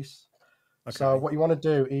same place. Okay. So what you want to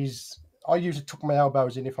do is, I usually tuck my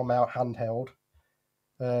elbows in if I'm out handheld.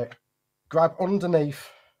 Grab underneath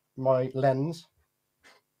my lens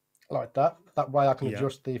like that. That way I can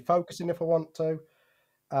adjust the focusing if I want to,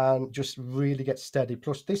 and just really get steady.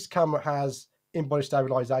 Plus, this camera has in-body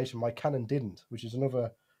stabilization. My Canon didn't, which is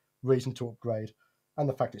another reason to upgrade, and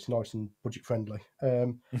the fact it's nice and budget friendly.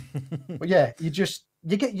 But yeah,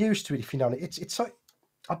 you get used to it, if you know it. It's so,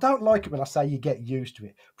 I don't like it when I say you get used to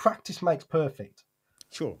it. Practice makes perfect.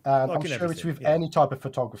 Sure. And like I'm sure it's with any type of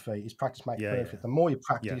photography, is practice makes perfect. Yeah. The more you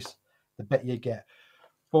practice, the better you get.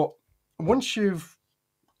 But once you've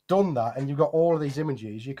done that and you've got all of these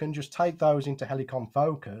images, you can just take those into Helicon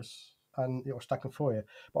Focus and it'll stack them for you.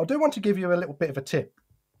 But I do want to give you a little bit of a tip.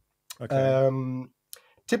 Okay.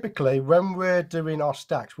 Typically, when we're doing our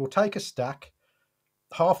stacks, we'll take a stack.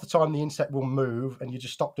 Half the time the inset will move and you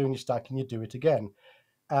just stop doing your stack and you do it again.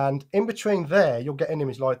 And in between there, you'll get an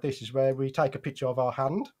image like this, is where we take a picture of our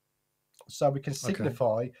hand so we can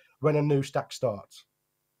signify when a new stack starts.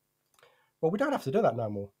 Well, we don't have to do that no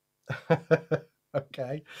more.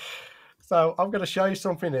 Okay. So I'm going to show you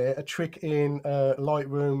something here, a trick in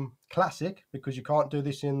Lightroom Classic, because you can't do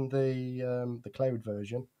this in the cloud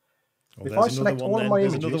version. Oh, if I select all of my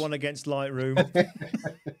images, another one against Lightroom.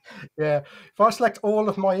 Yeah. If I select all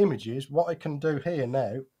of my images, what I can do here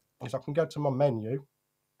now is I can go to my menu,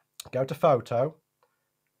 go to Photo,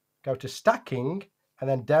 go to Stacking, and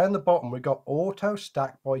then down the bottom we've got Auto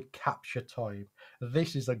Stack by Capture Time.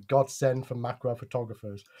 This is a godsend for macro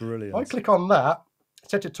photographers. Brilliant. I click on that,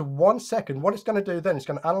 set it to 1 second. What it's going to do then is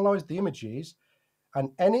going to analyze the images,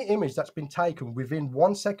 and any image that's been taken within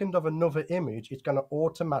 1 second of another image, it's going to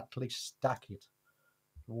automatically stack it.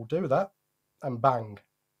 We'll do that, and bang.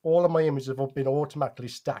 All of my images have been automatically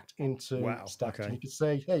stacked into stacks. Okay. And you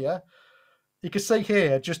can see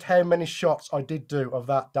here just how many shots I did do of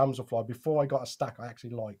that damselfly before I got a stack I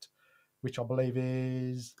actually liked, which I believe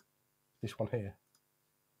is this one here.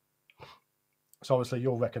 So obviously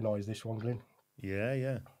you'll recognize this one, Glyn.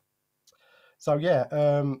 Yeah. So yeah,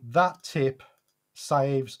 that tip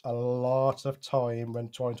saves a lot of time when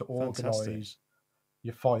trying to organize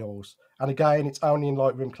your files. And again, it's only in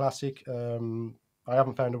Lightroom Classic. I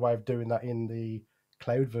haven't found a way of doing that in the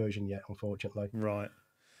cloud version yet, unfortunately. Right.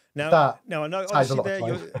 Now I know obviously there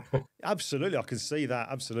you're absolutely, I can see that,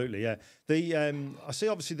 absolutely, yeah. I see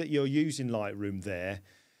obviously that you're using Lightroom there.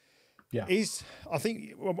 Yeah.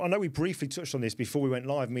 I know we briefly touched on this before we went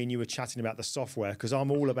live. Me and you were chatting about the software, because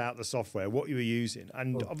I'm all about the software, what you were using.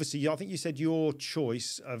 And obviously, I think you said your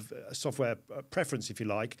choice of software preference, if you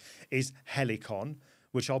like, is Helicon,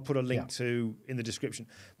 which I'll put a link to in the description.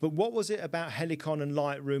 But what was it about Helicon and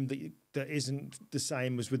Lightroom that isn't the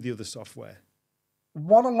same as with the other software?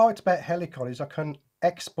 What I liked about Helicon is I can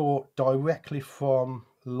export directly from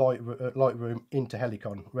Lightroom into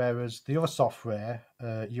Helicon, whereas the other software,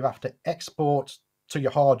 you have to export to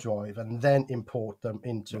your hard drive and then import them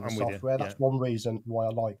into the software. That's one reason why I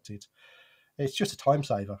liked it. It's just a time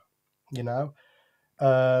saver, you know.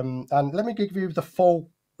 And let me give you the full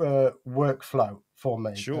workflow for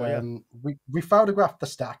me. Sure, we photograph the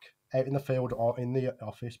stack out in the field or in the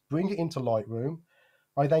office, bring it into Lightroom.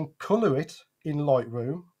 I then color it in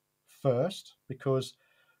Lightroom first, because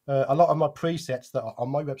a lot of my presets that are on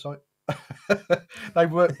my website, they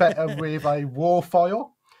work better with a RAW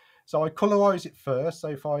file. So I colorize it first. So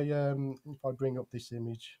if I bring up this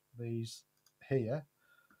image, these here,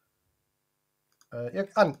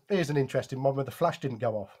 and here's an interesting one where the flash didn't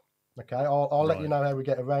go off. Okay, I'll let you know how we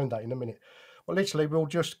get around that in a minute. Well, literally, we'll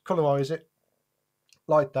just colorize it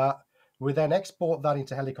like that. We then export that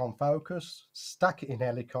into Helicon Focus, stack it in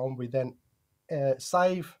Helicon. We then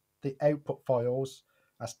save the output files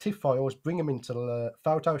as TIFF files, bring them into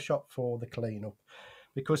Photoshop for the cleanup.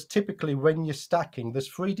 Because typically when you're stacking, there's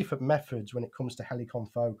 3 different methods when it comes to Helicon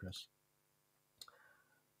Focus.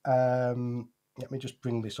 Let me just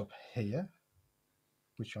bring this up here,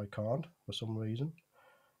 which I can't for some reason.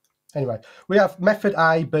 Anyway, we have method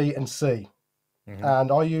A, B, and C.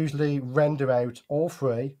 And I usually render out all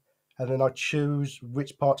 3, and then I choose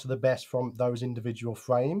which parts are the best from those individual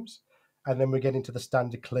frames. And then we get into the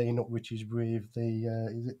standard cleanup, which is with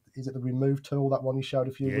the, is it the remove tool, that one you showed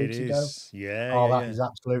a few weeks ago? Yeah. Oh, that is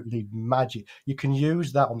absolutely magic. You can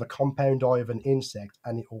use that on the compound eye of an insect,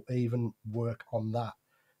 and it will even work on that.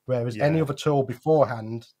 Whereas any other tool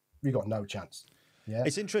beforehand, you got no chance. Yeah,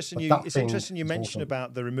 it's interesting. but You mentioned awesome.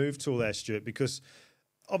 about the remove tool there, Stuart, because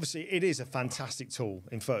obviously it is a fantastic tool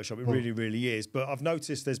in Photoshop. It really, really is. But I've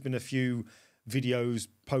noticed there's been a few videos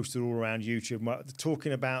posted all around YouTube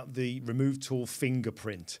talking about the remove tool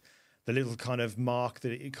fingerprint, the little kind of mark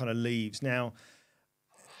that it kind of leaves. Now,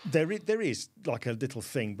 there is like a little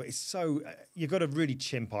thing, but it's so you've got to really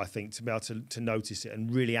chimp, I think, to be able to notice it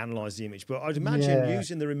and really analyze the image. But I'd imagine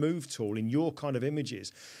using the remove tool in your kind of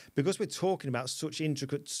images, because we're talking about such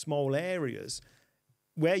intricate, small areas,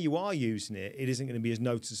 where you are using it, it isn't going to be as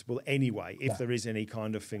noticeable anyway if there is any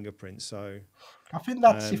kind of fingerprint. So I think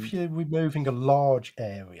that's if you're removing a large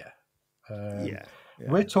area.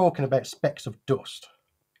 We're talking about specks of dust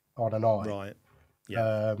on an eye. Right.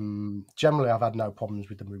 Yeah. Generally, I've had no problems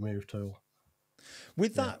with the remove tool.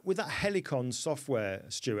 With that 𝐻𝐸𝐿ICON software,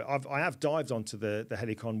 Stuart, I have dived onto the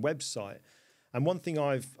𝐻𝐸𝐿ICON website, and one thing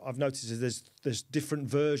I've noticed is there's different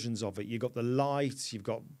versions of it. You've got the light, you've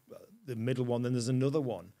got the middle one, then there's another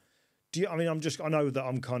one. I know that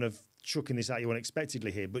I'm kind of chucking this at you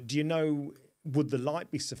unexpectedly here, but do you know, would the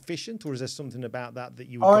light be sufficient, or is there something about that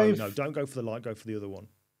you would go, no, don't go for the light, go for the other one?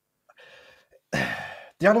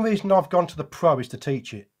 The only reason I've gone to the Pro is to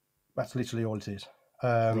teach it. That's literally all it is.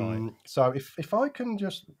 Right. So if I can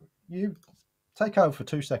just, you take over for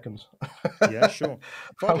 2 seconds. Yeah, sure.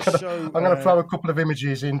 I'm going to throw a couple of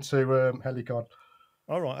images into 𝐻𝐸𝐿ICON.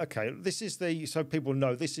 All right, okay. This is so people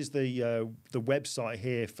know, this is the website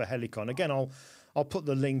here for 𝐻𝐸𝐿ICON. Again, I'll put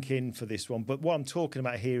the link in for this one. But what I'm talking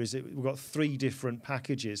about here is that we've got 3 different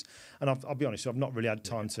packages, and I'll be honest, I've not really had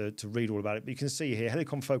time to read all about it. But you can see here,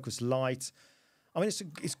 𝐻𝐸𝐿ICON Focus Light. I mean,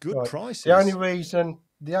 it's good prices. The only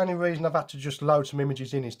reason I've had to just load some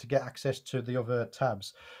images in is to get access to the other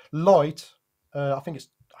tabs. Light, I think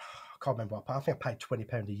I can't remember. I think I paid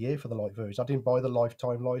 £20 a year for the light version. I didn't buy the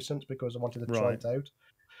lifetime license because I wanted to try it out.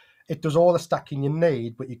 It does all the stacking you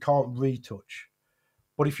need, but you can't retouch.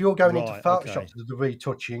 But if you're going into Photoshop to do the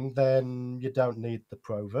retouching, then you don't need the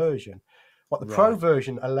Pro version. What the Pro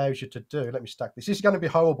version allows you to do, let me stack this. This is going to be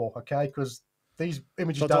horrible, okay? Because these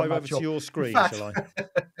images don't match up. Over to your screen, shall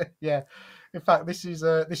I? Yeah. In fact, this is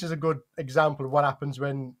a good example of what happens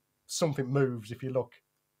when something moves. If you look,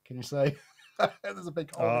 can you see? There's a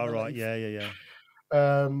big hole. Oh, right. Yeah.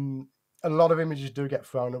 A lot of images do get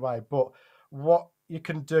thrown away, but what you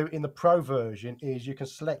can do in the Pro version is you can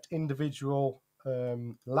select individual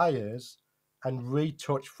layers and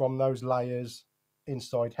retouch from those layers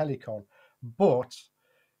inside 𝐻𝐸ICON. But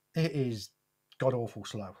it is god awful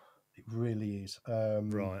slow. It really is.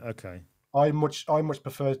 Right. Okay. I much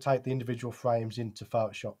prefer to take the individual frames into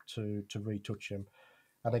Photoshop to retouch them.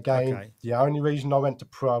 And again, the only reason I went to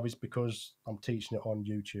Pro is because I'm teaching it on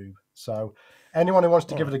YouTube. So anyone who wants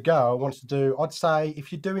to give it a go, I'd say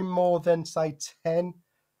if you're doing more than, say, 10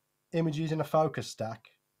 images in a focus stack,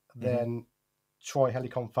 then try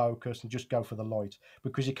𝐻𝐸ICON Focus and just go for the light,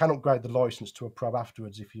 because you can upgrade the license to a Pro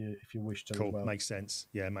afterwards if you wish to. Cool, as well. Makes sense.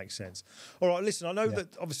 Yeah, makes sense. All right, listen, I know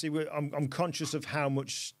that obviously I'm conscious of how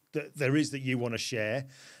much that there is that you want to share.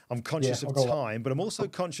 I'm conscious of time, but I'm also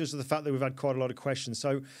conscious of the fact that we've had quite a lot of questions.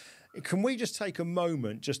 So can we just take a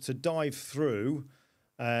moment just to dive through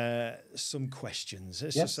some questions?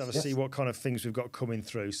 Let's just see what kind of things we've got coming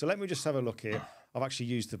through. So let me just have a look here. I've actually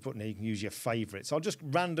used the button here. You can use your favourites. I'll just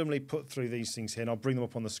randomly put through these things here, and I'll bring them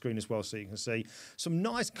up on the screen as well so you can see some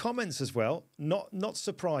nice comments as well, not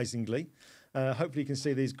surprisingly. Hopefully you can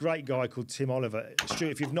see these. Great guy called Tim Oliver.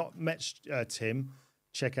 Stuart, if you've not met Tim,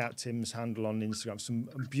 check out Tim's handle on Instagram. Some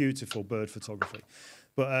beautiful bird photography.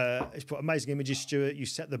 But he's put amazing images, Stuart. You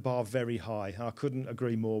set the bar very high. I couldn't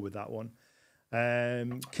agree more with that one.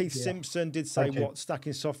 Keith Simpson did say what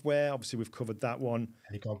stacking software. Obviously, we've covered that one.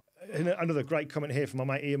 And another great comment here from my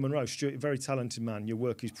mate Ian Monroe. Stuart, very talented man. Your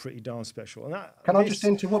work is pretty darn special. And Can I just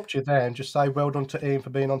interrupt you there and just say well done to Ian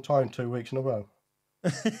for being on time 2 weeks in a row?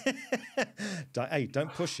 Hey,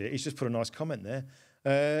 don't push it. He's just put a nice comment there.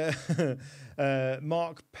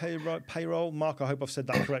 Mark Payroll. Mark, I hope I've said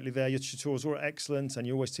that correctly there. Your tutorials were excellent, and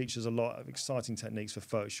you always teach us a lot of exciting techniques for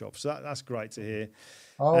Photoshop. So that's great to hear.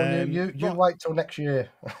 Oh, you wait till next year.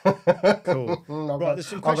 Cool. Right, there's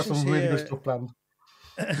some questions I've got some really good stuff planned.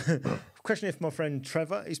 Question here from my friend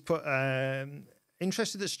Trevor. He's put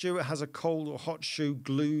interested that Stuart has a cold or hot shoe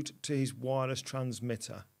glued to his wireless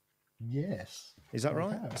transmitter. Yes. Is that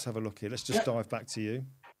right? Let's have a look here. Let's just dive back to you.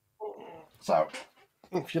 So,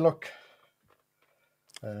 if you look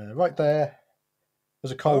right there,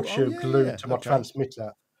 there's a cold shoe glued to my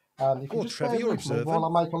transmitter. And if you just Trevor, you're observant. While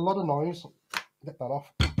I make a lot of noise, get that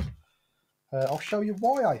off. I'll show you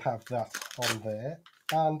why I have that on there.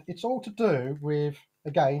 And it's all to do with,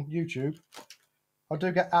 again, YouTube. I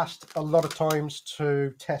do get asked a lot of times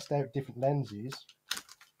to test out different lenses,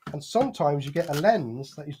 and sometimes you get a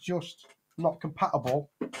lens that is just not compatible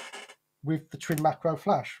with the twin macro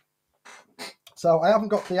flash. So I haven't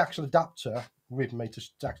got the actual adapter with me to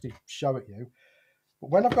actually show it you, but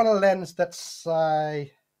when I've got a lens that's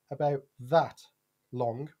say about that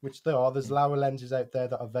long, which there's lower lenses out there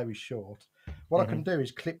that are very short, what I can do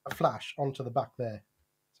is clip the flash onto the back there,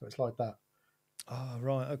 so it's like that. Oh,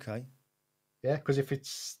 right, okay. Yeah, because if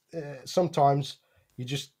it's sometimes you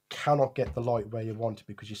just cannot get the light where you want it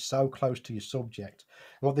because you're so close to your subject.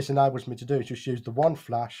 And what this enables me to do is just use the one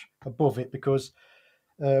flash above it, because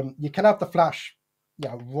you can have the flash,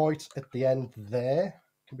 right at the end there.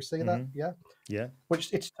 Can we see that? Yeah. But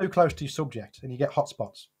it's too close to your subject, and you get hot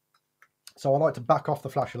spots. So I like to back off the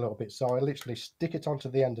flash a little bit. So I literally stick it onto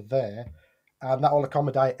the end of there, and that will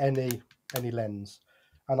accommodate any lens.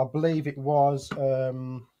 And I believe it was, if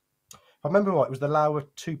I remember right, it was the Laowa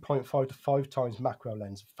 2.5 to 5 times macro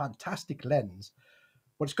lens. Fantastic lens,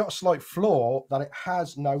 but it's got a slight flaw that it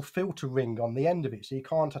has no filter ring on the end of it, so you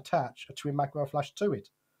can't attach a twin macro flash to it.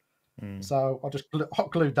 So I just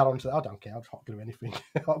hot glued that onto. I don't care. I'll hot glue anything.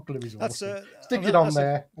 Hot glue is awesome. Stick it on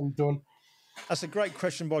there and done. That's a great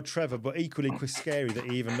question by Trevor, but equally scary that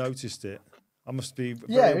he even noticed it. I must be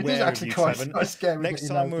very it is wary actually of you, quite Trevor. scary. Next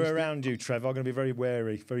time we're around you, Trevor, I'm going to be very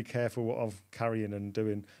wary, very careful what I'm carrying and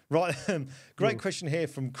doing. Right, great question here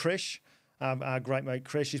from Krish, our great mate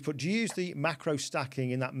Krish. He's put, do you use the macro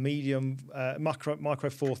stacking in that medium micro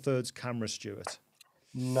 4/3 camera, Stuart?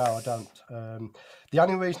 No, I don't. The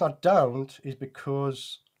only reason I don't is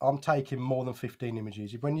because I'm taking more than 15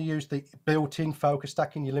 images. When you use the built-in focus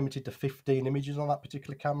stacking, you're limited to 15 images on that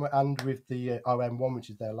particular camera, and with the OM1, which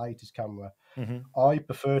is their latest camera, I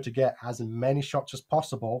prefer to get as many shots as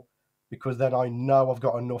possible, because then I know I've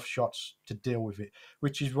got enough shots to deal with it.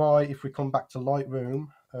 Which is why, if we come back to Lightroom,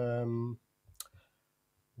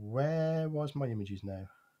 where was my images now?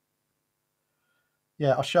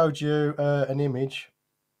 Yeah, I showed you an image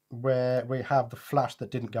where we have the flash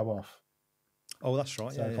that didn't go off. Oh, that's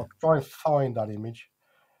right. So if I try and find that image,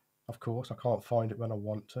 of course, I can't find it when I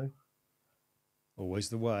want to. Always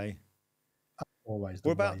the way. Always the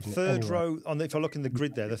way. What about third row? If I look in the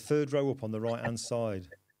grid there, the third row up on the right-hand side.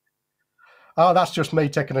 Oh, that's just me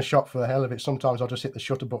taking a shot for the hell of it. Sometimes I'll just hit the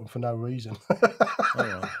shutter button for no reason. All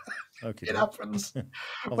right. Okay. It happens.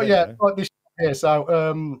 But yeah, like this here. So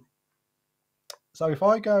if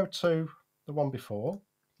I go to the one before,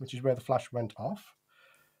 which is where the flash went off,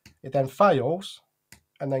 it then fails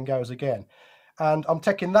and then goes again. And I'm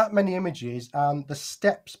taking that many images, and the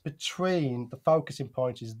steps between the focusing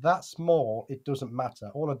points is that small, it doesn't matter.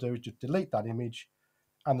 All I do is just delete that image,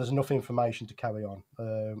 and there's enough information to carry on.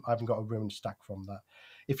 I haven't got a ruined stack from that.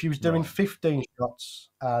 If you was doing 15 shots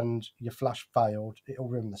and your flash failed, it'll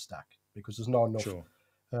ruin the stack, because there's not enough.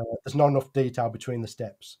 There's not enough detail between the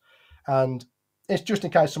steps. And it's just in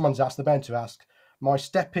case someone's asked, they're bound to ask. My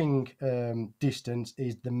stepping distance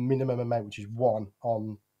is the minimum amount, which is 1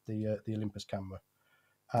 on the Olympus camera.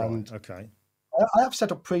 And I have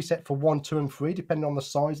set up preset for 1, 2, and 3, depending on the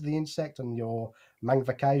size of the insect and your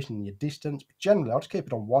magnification and your distance. But generally, I'll just keep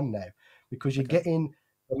it on 1 now, because you're getting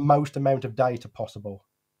the most amount of data possible.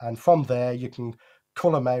 And from there, you can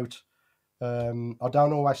cull them out. I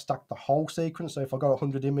don't always stack the whole sequence. So if I've got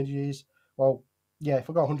 100 images, well, yeah, if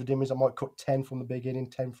I've got 100 images, I might cut 10 from the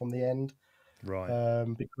beginning, 10 from the end. Right.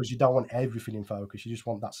 Because you don't want everything in focus. You just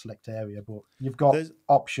want that select area. But you've got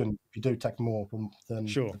option if you do take more than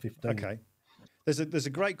the 15. Okay. There's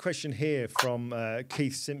a great question here from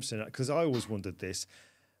Keith Simpson, because I always wondered this.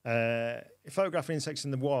 Photographing insects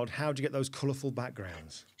in the wild, how do you get those colourful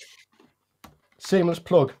backgrounds? Seamless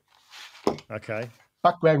plug. Okay.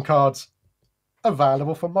 Background cards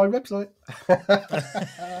available from my website.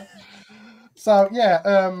 So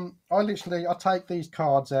yeah, I take these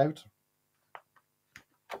cards out.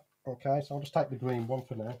 Okay, so I'll just take the green one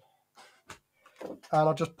for now, and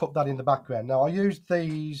I'll just put that in the background. Now I use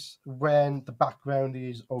these when the background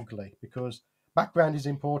is ugly, because background is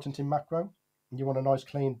important in macro. You want a nice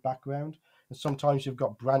clean background, and sometimes you've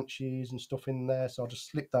got branches and stuff in there, so I'll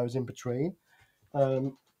just slip those in between.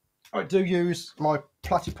 I do use my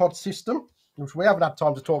platypod system, which we haven't had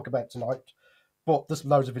time to talk about tonight, but there's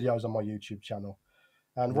loads of videos on my YouTube channel.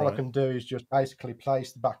 And what I can do is just basically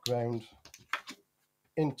place the background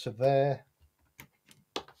into there,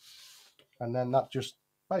 and then that just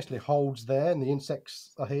basically holds there, and the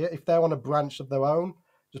insects are here. If they're on a branch of their own,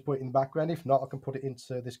 just put it in the background. If not, I can put it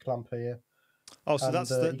into this clamp here. Oh, so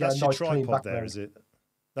that's your tripod there, is it?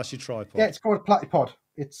 That's your tripod? Yeah, it's called a platypod.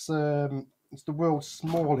 It's the world's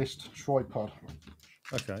smallest tripod.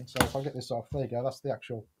 Okay. So if I get this off, there you go. That's the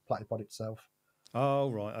actual platypod itself.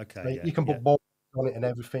 Oh, right. Okay. So Yeah. you can put balls on it and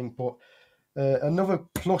everything. But another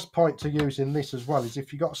plus point to using this as well is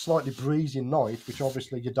if you've got a slightly breezy night, which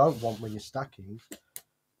obviously you don't want when you're stacking,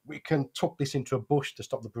 we can tuck this into a bush to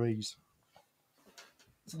stop the breeze.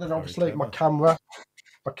 So then obviously my camera's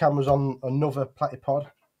on another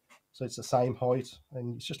platypod, so it's the same height,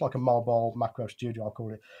 and it's just like a mobile macro studio, I'll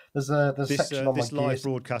call it. There's a section on my this live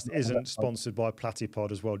gear. broadcast isn't sponsored by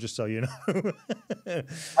Platypod as well, just so you know.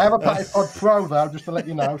 I have a Platypod Pro though, just to let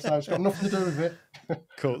you know, so it's got nothing to do with it.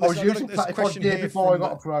 Cool. I was using Platypod gear before I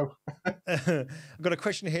got a Pro. I've got a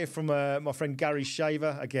question here from my friend Gary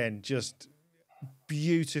Shaver. Again, just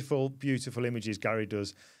beautiful, beautiful images Gary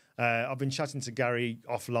does. I've been chatting to Gary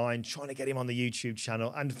offline, trying to get him on the YouTube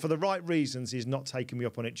channel, and for the right reasons, he's not taken me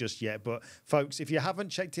up on it just yet. But folks, if you haven't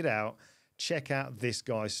checked it out, check out this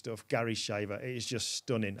guy's stuff, Gary Shaver. It is just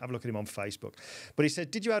stunning. Have a look at him on Facebook. But he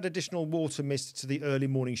said, did you add additional water mist to the early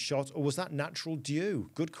morning shot, or was that natural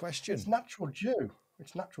dew? Good question. It's natural dew.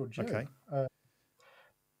 It's natural dew. Okay.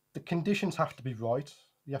 The conditions have to be right.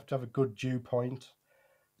 You have to have a good dew point.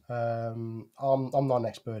 I'm not an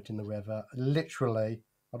expert in the weather. Literally,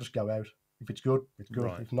 I'll just go out. If it's good, it's good.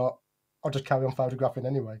 Right. If not, I'll just carry on photographing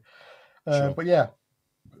anyway. Sure. But yeah,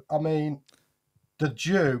 I mean, the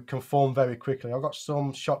dew can form very quickly. I've got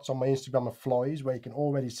some shots on my Instagram of flies where you can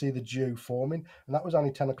already see the dew forming, and that was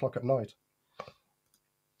only 10 o'clock at night.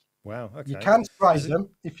 Wow. Okay. You can spray them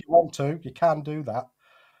if you want to. You can do that.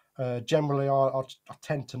 Generally, I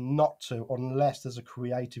tend to not to unless there's a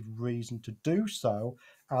creative reason to do so,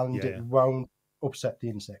 and it won't upset the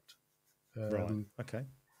insect. Right. Okay.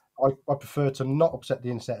 I prefer to not upset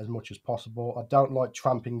the insect as much as possible. I don't like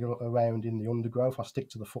tramping around in the undergrowth. I stick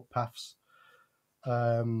to the footpaths.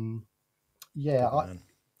 I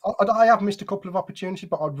have missed a couple of opportunities,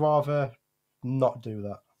 but I'd rather not do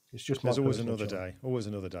that. It's just there's always another day. Always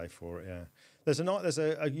another day for it. Yeah. There's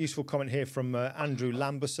a useful comment here from Andrew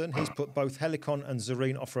Lamberson. He's put both Helicon and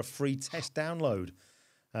Zarine offer a free test download.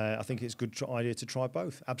 I think it's a good idea to try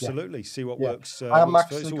both. Absolutely, see what works. I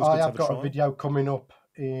have got a video coming up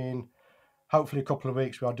in hopefully a couple of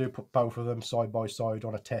weeks where I do put both of them side by side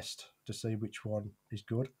on a test to see which one is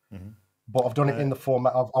good. Mm-hmm. But I've done it in the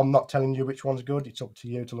format of I'm not telling you which one's good. It's up to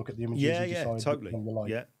you to look at the images and decide totally. which one you like.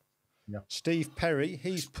 Yeah. Steve Perry,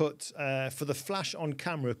 he's put for the flash on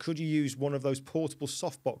camera, could you use one of those portable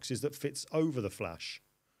soft boxes that fits over the flash?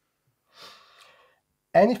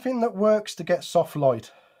 Anything that works to get soft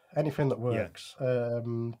light, anything that works.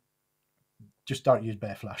 Just don't use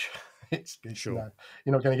bare flash. It's sure.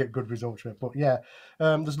 You're not going to get good results with it. But yeah,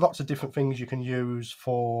 there's lots of different things you can use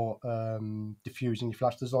for diffusing your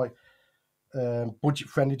flash. There's like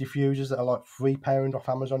budget-friendly diffusers that are like £3 off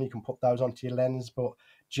Amazon. You can put those onto your lens. But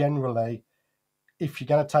generally, if you're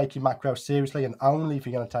going to take your macro seriously, and only if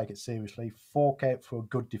you're going to take it seriously, fork out for a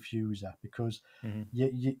good diffuser, because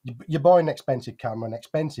you buy an expensive camera, an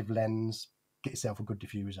expensive lens, get yourself a good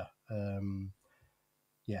diffuser.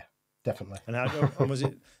 Definitely. And was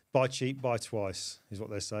it buy cheap, buy twice, is what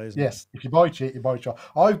they say, isn't it? Yes, if you buy cheap, you buy twice.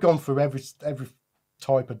 I've gone through every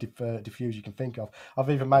type of diffuser you can think of. I've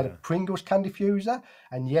even made a Pringles can diffuser,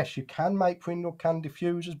 and yes, you can make Pringles can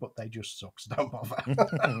diffusers, but they just suck, so don't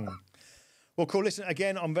bother. Well, cool. Listen,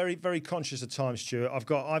 again, I'm very, very conscious of time, Stuart.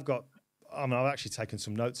 I've actually taken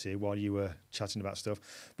some notes here while you were chatting about stuff.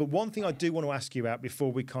 But one thing I do want to ask you about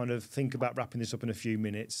before we kind of think about wrapping this up in a few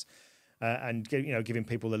minutes, and giving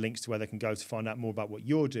people the links to where they can go to find out more about what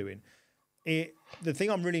you're doing. The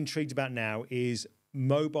thing I'm really intrigued about now is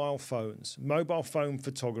mobile phone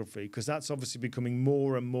photography, because that's obviously becoming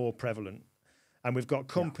more and more prevalent. And we've got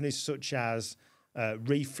companies such as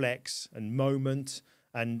Reflex and Moment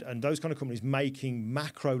and those kind of companies making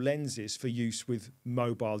macro lenses for use with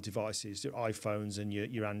mobile devices, your iPhones and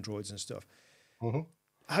your Androids and stuff. Mm-hmm.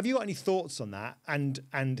 Have you got any thoughts on that? And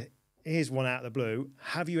here's one out of the blue.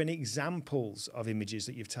 Have you any examples of images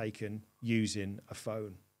that you've taken using a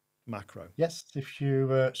phone macro? Yes, if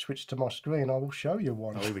you switch to my screen, I will show you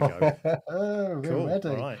one. Oh, here we go. We're cool. ready.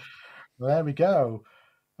 All right. There we go.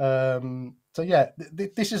 So yeah,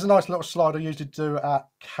 this is a nice little slide I usually do at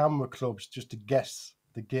camera clubs just to guess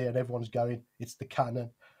the gear, and everyone's going, it's the Canon.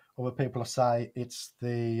 Other people will say it's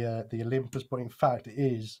the Olympus, but in fact it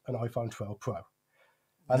is an iPhone 12 Pro.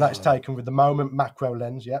 And that's taken with the Moment macro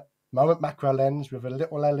lens, Moment macro lens with a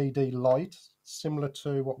little LED light, similar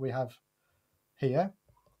to what we have here,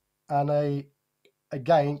 and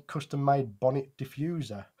again custom-made bonnet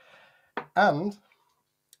diffuser. And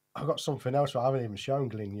I've got something else I haven't even shown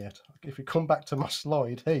Glyn yet. If we come back to my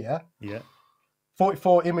slide here,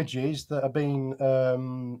 44 images that are being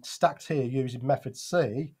stacked here using method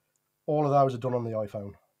C, all of those are done on the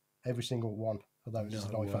iPhone. Every single one of those is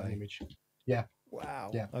an iPhone image. Yeah.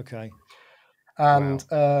 Wow. Yeah. Okay. And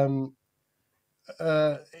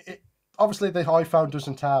obviously the iPhone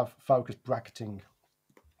doesn't have focus bracketing.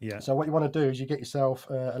 Yeah. So what you want to do is you get yourself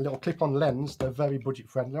a little clip-on lens. They're very budget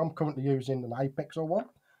friendly. I'm currently using an 𝐴𝐵𝐴𝐻 one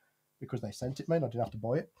because they sent it me and I didn't have to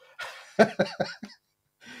buy it.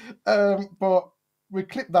 But we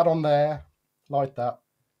clip that on there like that.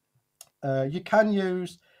 You can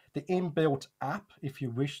use the inbuilt app if you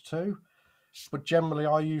wish to, but generally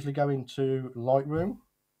I usually go into Lightroom,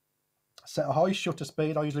 set a high shutter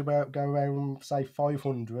speed. I usually go around, say,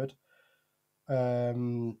 500.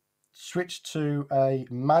 Switch to a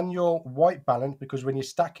manual white balance because when you're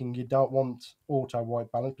stacking, you don't want auto white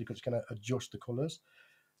balance because it's going to adjust the colors.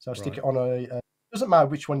 So stick it on a doesn't matter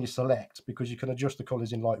which one you select because you can adjust the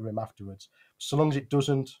colors in Lightroom afterwards. So long as it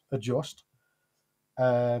doesn't adjust,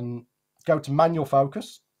 go to manual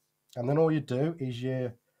focus, and then all you do is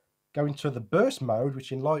you go into the burst mode,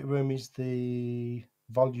 which in Lightroom is the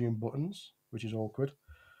volume buttons, which is awkward.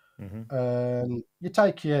 You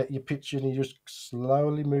take your picture and you just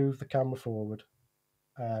slowly move the camera forward,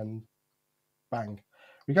 and bang.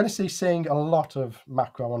 We're going to seeing a lot of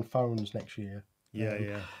macro on phones next year.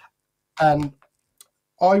 Yeah. And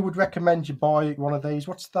I would recommend you buy one of these.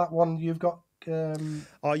 What's that one you've got?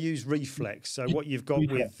 I use Reflex. So what you've got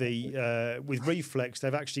with the with Reflex,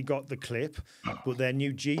 they've actually got the clip, but their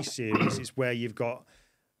new G series is where you've got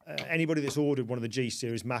anybody that's ordered one of the G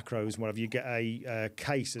series macros, whatever, you get a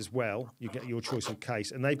case as well. You get your choice of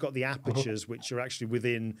case, and they've got the apertures which are actually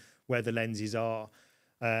within where the lenses are,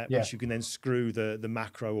 which you can then screw the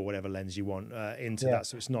macro or whatever lens you want into that,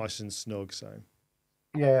 so it's nice and snug. So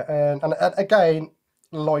and again,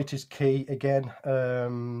 light is key again.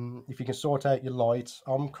 If you can sort out your light,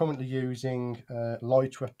 I'm currently using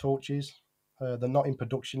Lytra torches. They're not in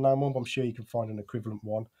production no more, but I'm sure you can find an equivalent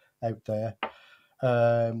one out there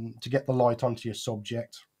to get the light onto your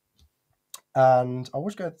subject. And I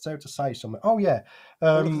was going to say something. Oh yeah,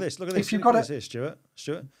 look at this. Look at this. If you've got got this here,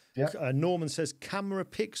 Stuart. Yeah. Norman says camera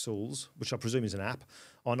pixels, which I presume is an app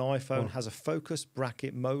on iPhone, has a focus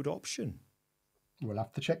bracket mode option. We'll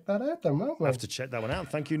have to check that out then, won't we? We'll have to check that one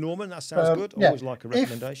out. Thank you, Norman. That sounds good. Always like a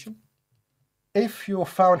recommendation. If your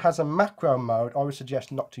phone has a macro mode, I would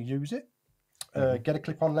suggest not to use it. Get a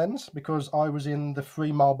clip-on lens, because I was in the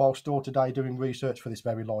free mobile store today doing research for this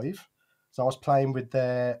very live. So I was playing with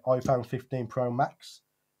their iPhone 15 Pro Max,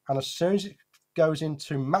 and as soon as it goes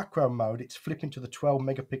into macro mode, it's flipping to the 12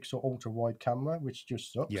 megapixel ultra-wide camera, which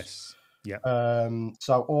just sucks. Yes. Yeah.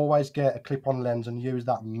 So always get a clip-on lens and use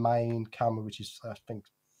that main camera, which is I think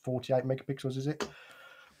 48 megapixels, is it?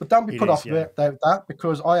 But don't be put off about that,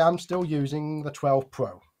 because I am still using the 12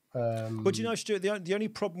 Pro. But you know, Stuart, the only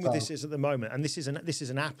problem with this is at the moment, and this is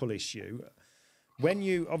an Apple issue. When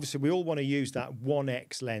you obviously we all want to use that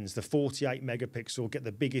 1x lens, the 48 megapixel, get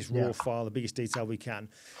the biggest raw file, the biggest detail we can.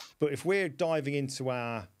 But if we're diving into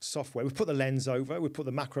our software, we put the lens over, we put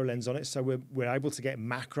the macro lens on it, so we're able to get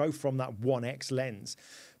macro from that 1x lens.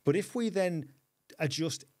 But if we then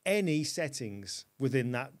adjust any settings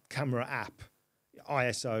within that camera app,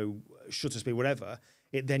 ISO, shutter speed, whatever,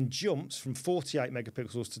 it then jumps from 48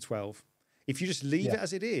 megapixels to 12. If you just leave it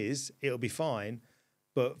as it is, it'll be fine.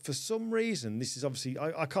 But for some reason, this is obviously,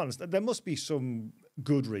 I can't understand. There must be some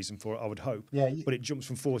good reason for it, I would hope. Yeah. But it jumps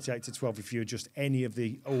from 48 to 12 if you adjust any of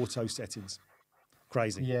the auto settings.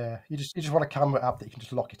 Crazy. Yeah, you just want a camera app that you can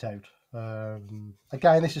just lock it out.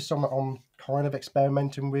 Again, this is something I'm kind of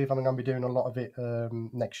experimenting with, and I'm going to be doing a lot of it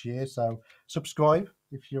next year. So subscribe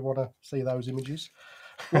if you want to see those images.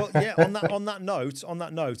 Well, yeah. On that note,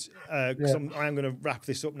 because I am going to wrap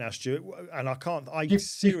this up now, Stuart, and I can't.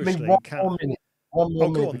 Seriously give me can't. One minute.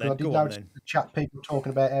 Because I did notice then. the chat people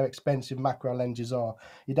talking about how expensive macro lenses are.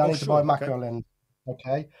 You don't need to buy a macro lens.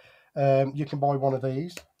 Okay, you can buy one of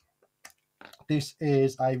these. This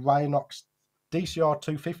is a Raynox DCR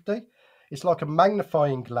 250. It's like a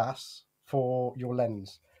magnifying glass for your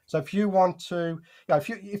lens. So if you want to,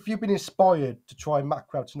 if you've been inspired to try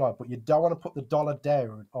macro tonight, but you don't want to put the dollar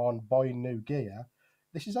down on buying new gear,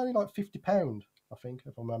 this is only like £50, I think,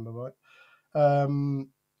 if I remember right. And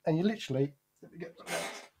you literally,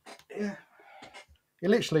 you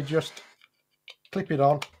literally just clip it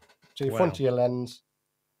on to the front of your lens,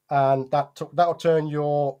 and that'll turn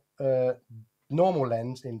your normal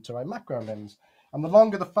lens into a macro lens. And the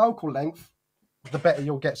longer the focal length, the better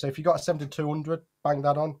you'll get. So if you've got a 7200, bang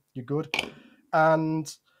that on, you're good.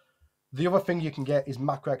 And The other thing you can get is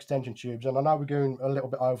macro extension tubes, and I know we're going a little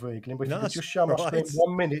bit over eagling, but if you could just show my screen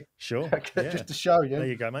 1 minute, sure, just to show you. There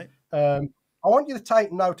you go, mate. I want you to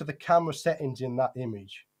take note of the camera settings in that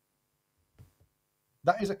image.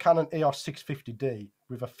 That is a Canon EOS 650D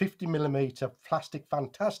with a 50mm plastic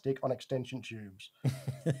fantastic on extension tubes,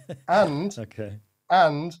 and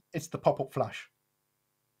and it's the pop-up flash.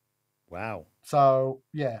 Wow. So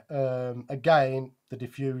yeah, again, the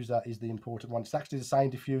diffuser is the important one. It's actually the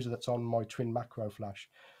same diffuser that's on my twin macro flash.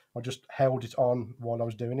 I just held it on while I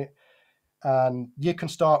was doing it. And you can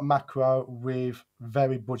start macro with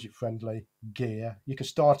very budget-friendly gear. You can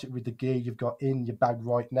start it with the gear you've got in your bag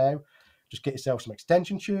right now. Just get yourself some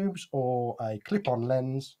extension tubes or a clip-on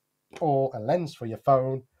lens or a lens for your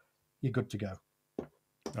phone. You're good to go.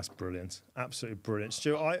 That's brilliant. Absolutely brilliant.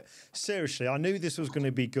 Stuart, seriously, I knew this was going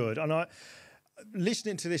to be good. And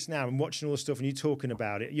listening to this now and watching all the stuff and you talking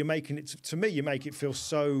about it, you're making it, to me, you make it feel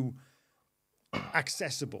so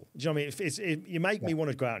accessible. Do you know what I mean? You make me want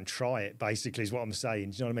to go out and try it, basically, is what I'm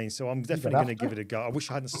saying. Do you know what I mean? So I'm definitely going to give it a go. I wish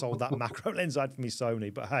I hadn't sold that macro lens I had for me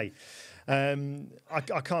Sony, but hey,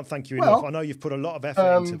 I can't thank you enough. I know you've put a lot of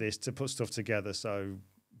effort into this to put stuff together, so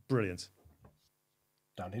brilliant.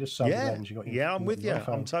 Don't need a Sony lens. I'm with you.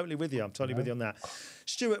 I'm totally with you. I'm totally with you on that.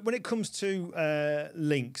 Stuart, when it comes to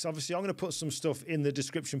links, obviously I'm going to put some stuff in the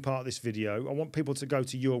description part of this video. I want people to go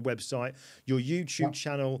to your website, your YouTube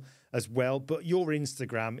channel as well, but your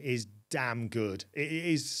Instagram is damn good. It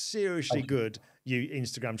is seriously good, your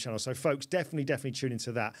Instagram channel. So folks, definitely tune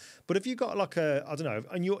into that. But have you got like I don't know,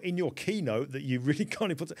 in your keynote that you really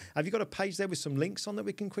kind of put, have you got a page there with some links on that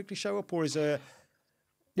we can quickly show up, or is there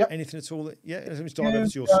anything at all? Let me start over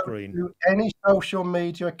to your screen. To any social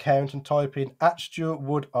media account and type in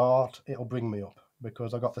 @StewartWoodArt, it'll bring me up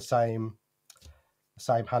because I got the same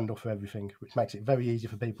handle for everything, which makes it very easy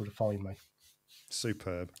for people to find me.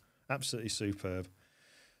 Superb. Absolutely superb.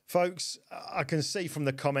 Folks, I can see from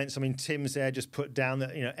the comments, I mean, Tim's there just put down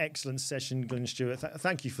that, excellent session, Glenn Stewart.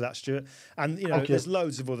 Thank you for that, Stuart. And, there's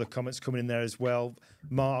loads of other comments coming in there as well.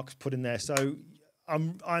 Mark's put in there. So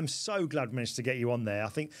I'm so glad we managed to get you on there. I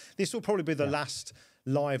think this will probably be the last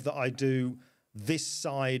live that I do this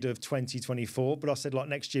side of 2024, but I said like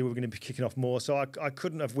next year we're going to be kicking off more. So I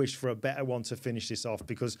couldn't have wished for a better one to finish this off,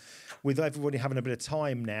 because with everybody having a bit of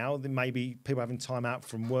time now, then maybe people having time out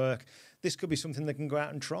from work, this could be something they can go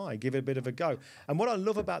out and try, give it a bit of a go. And what I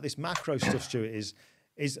love about this macro stuff, Stuart,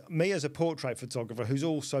 is me as a portrait photographer who's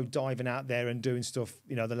also diving out there and doing stuff,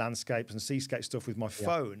 the landscapes and seascape stuff with my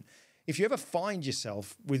phone. If you ever find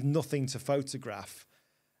yourself with nothing to photograph,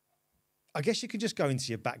 I guess you could just go into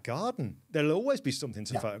your back garden. There'll always be something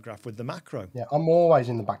to photograph with the macro. Yeah, I'm always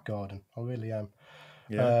in the back garden. I really am.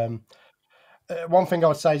 Yeah. One thing I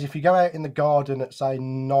would say is if you go out in the garden at, say,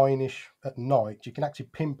 9-ish at night, you can actually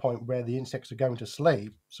pinpoint where the insects are going to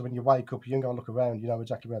sleep. So when you wake up, you can go and look around, you know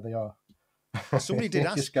exactly where they are. Somebody did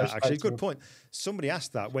ask that, actually. Good point. Somebody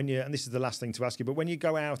asked that and this is the last thing to ask you, but when you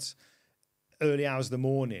go out early hours of the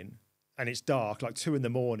morning, and it's dark, like 2 in the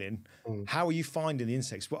morning, how are you finding the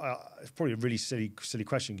insects? Well, it's probably a really silly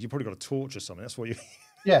question. You probably got a torch or something. That's what you.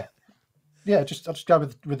 Yeah. I just go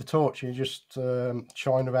with the torch. You just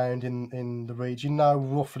shine around in the reeds. You know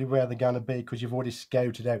roughly where they're going to be because you've already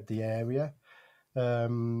scouted out the area.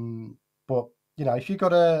 But if you've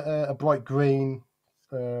got a bright green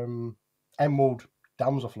emerald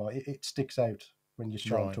damselfly, it sticks out when you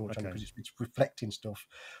shine a torch on because it's reflecting stuff.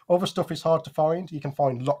 Other stuff is hard to find. You can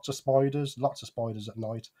find lots of spiders at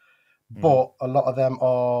night, but a lot of them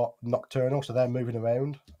are nocturnal, so they're moving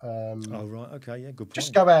around. Good point.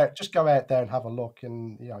 Just go out there and have a look,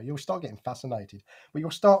 and you'll start getting fascinated. But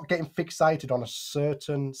you'll start getting fixated on a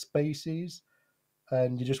certain species,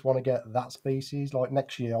 and you just want to get that species. Like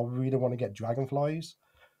next year, I really want to get dragonflies.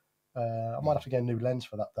 I might have to get a new lens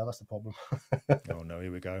for that, though. That's the problem. Oh no! Here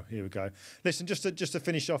we go. Listen, just to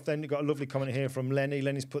finish off, then you've got a lovely comment here from Lenny.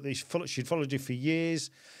 Lenny's put these. She'd followed you for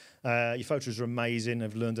years. Your photos are amazing.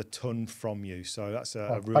 I've learned a ton from you. So that's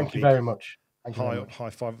a real thank you very much. High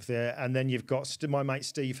five up there. And then you've got my mate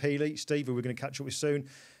Steve Healy. Steve, who we're going to catch up with soon.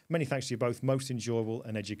 Many thanks to you both. Most enjoyable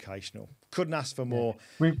and educational. Couldn't ask for more.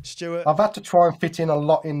 Stuart, I've had to try and fit in a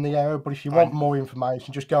lot in the area, but if you want more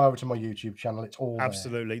information, just go over to my YouTube channel. It's all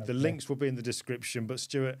absolutely there. The links will be in the description. But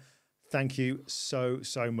Stuart, thank you so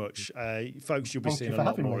much, folks. You'll be seeing a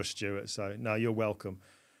lot more of Stuart. So no, you're welcome.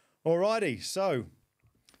 Alrighty, so.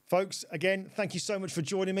 Folks, again, thank you so much for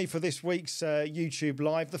joining me for this week's YouTube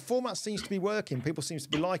Live. The format seems to be working. People seem to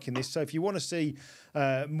be liking this. So if you want to see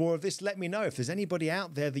more of this, let me know. If there's anybody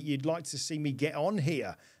out there that you'd like to see me get on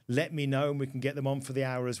here, let me know and we can get them on for the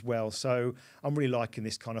hour as well. So I'm really liking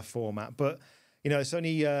this kind of format. But it's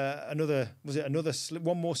only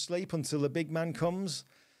one more sleep until the big man comes.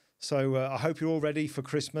 So I hope you're all ready for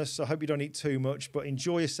Christmas. I hope you don't eat too much, but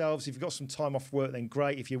enjoy yourselves. If you've got some time off work, then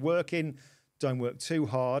great. If you're working, don't work too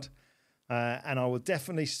hard. And I will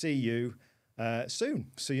definitely see you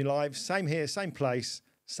soon. See you live. Same here, same place,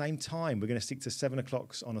 same time. We're going to stick to 7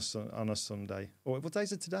 o'clock on a Sunday. Or what day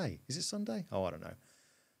is it today? Is it Sunday? Oh, I don't know.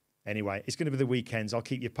 Anyway, it's going to be the weekends. I'll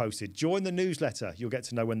keep you posted. Join the newsletter. You'll get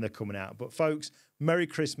to know when they're coming out. But folks, Merry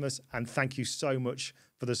Christmas and thank you so much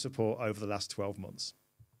for the support over the last 12 months.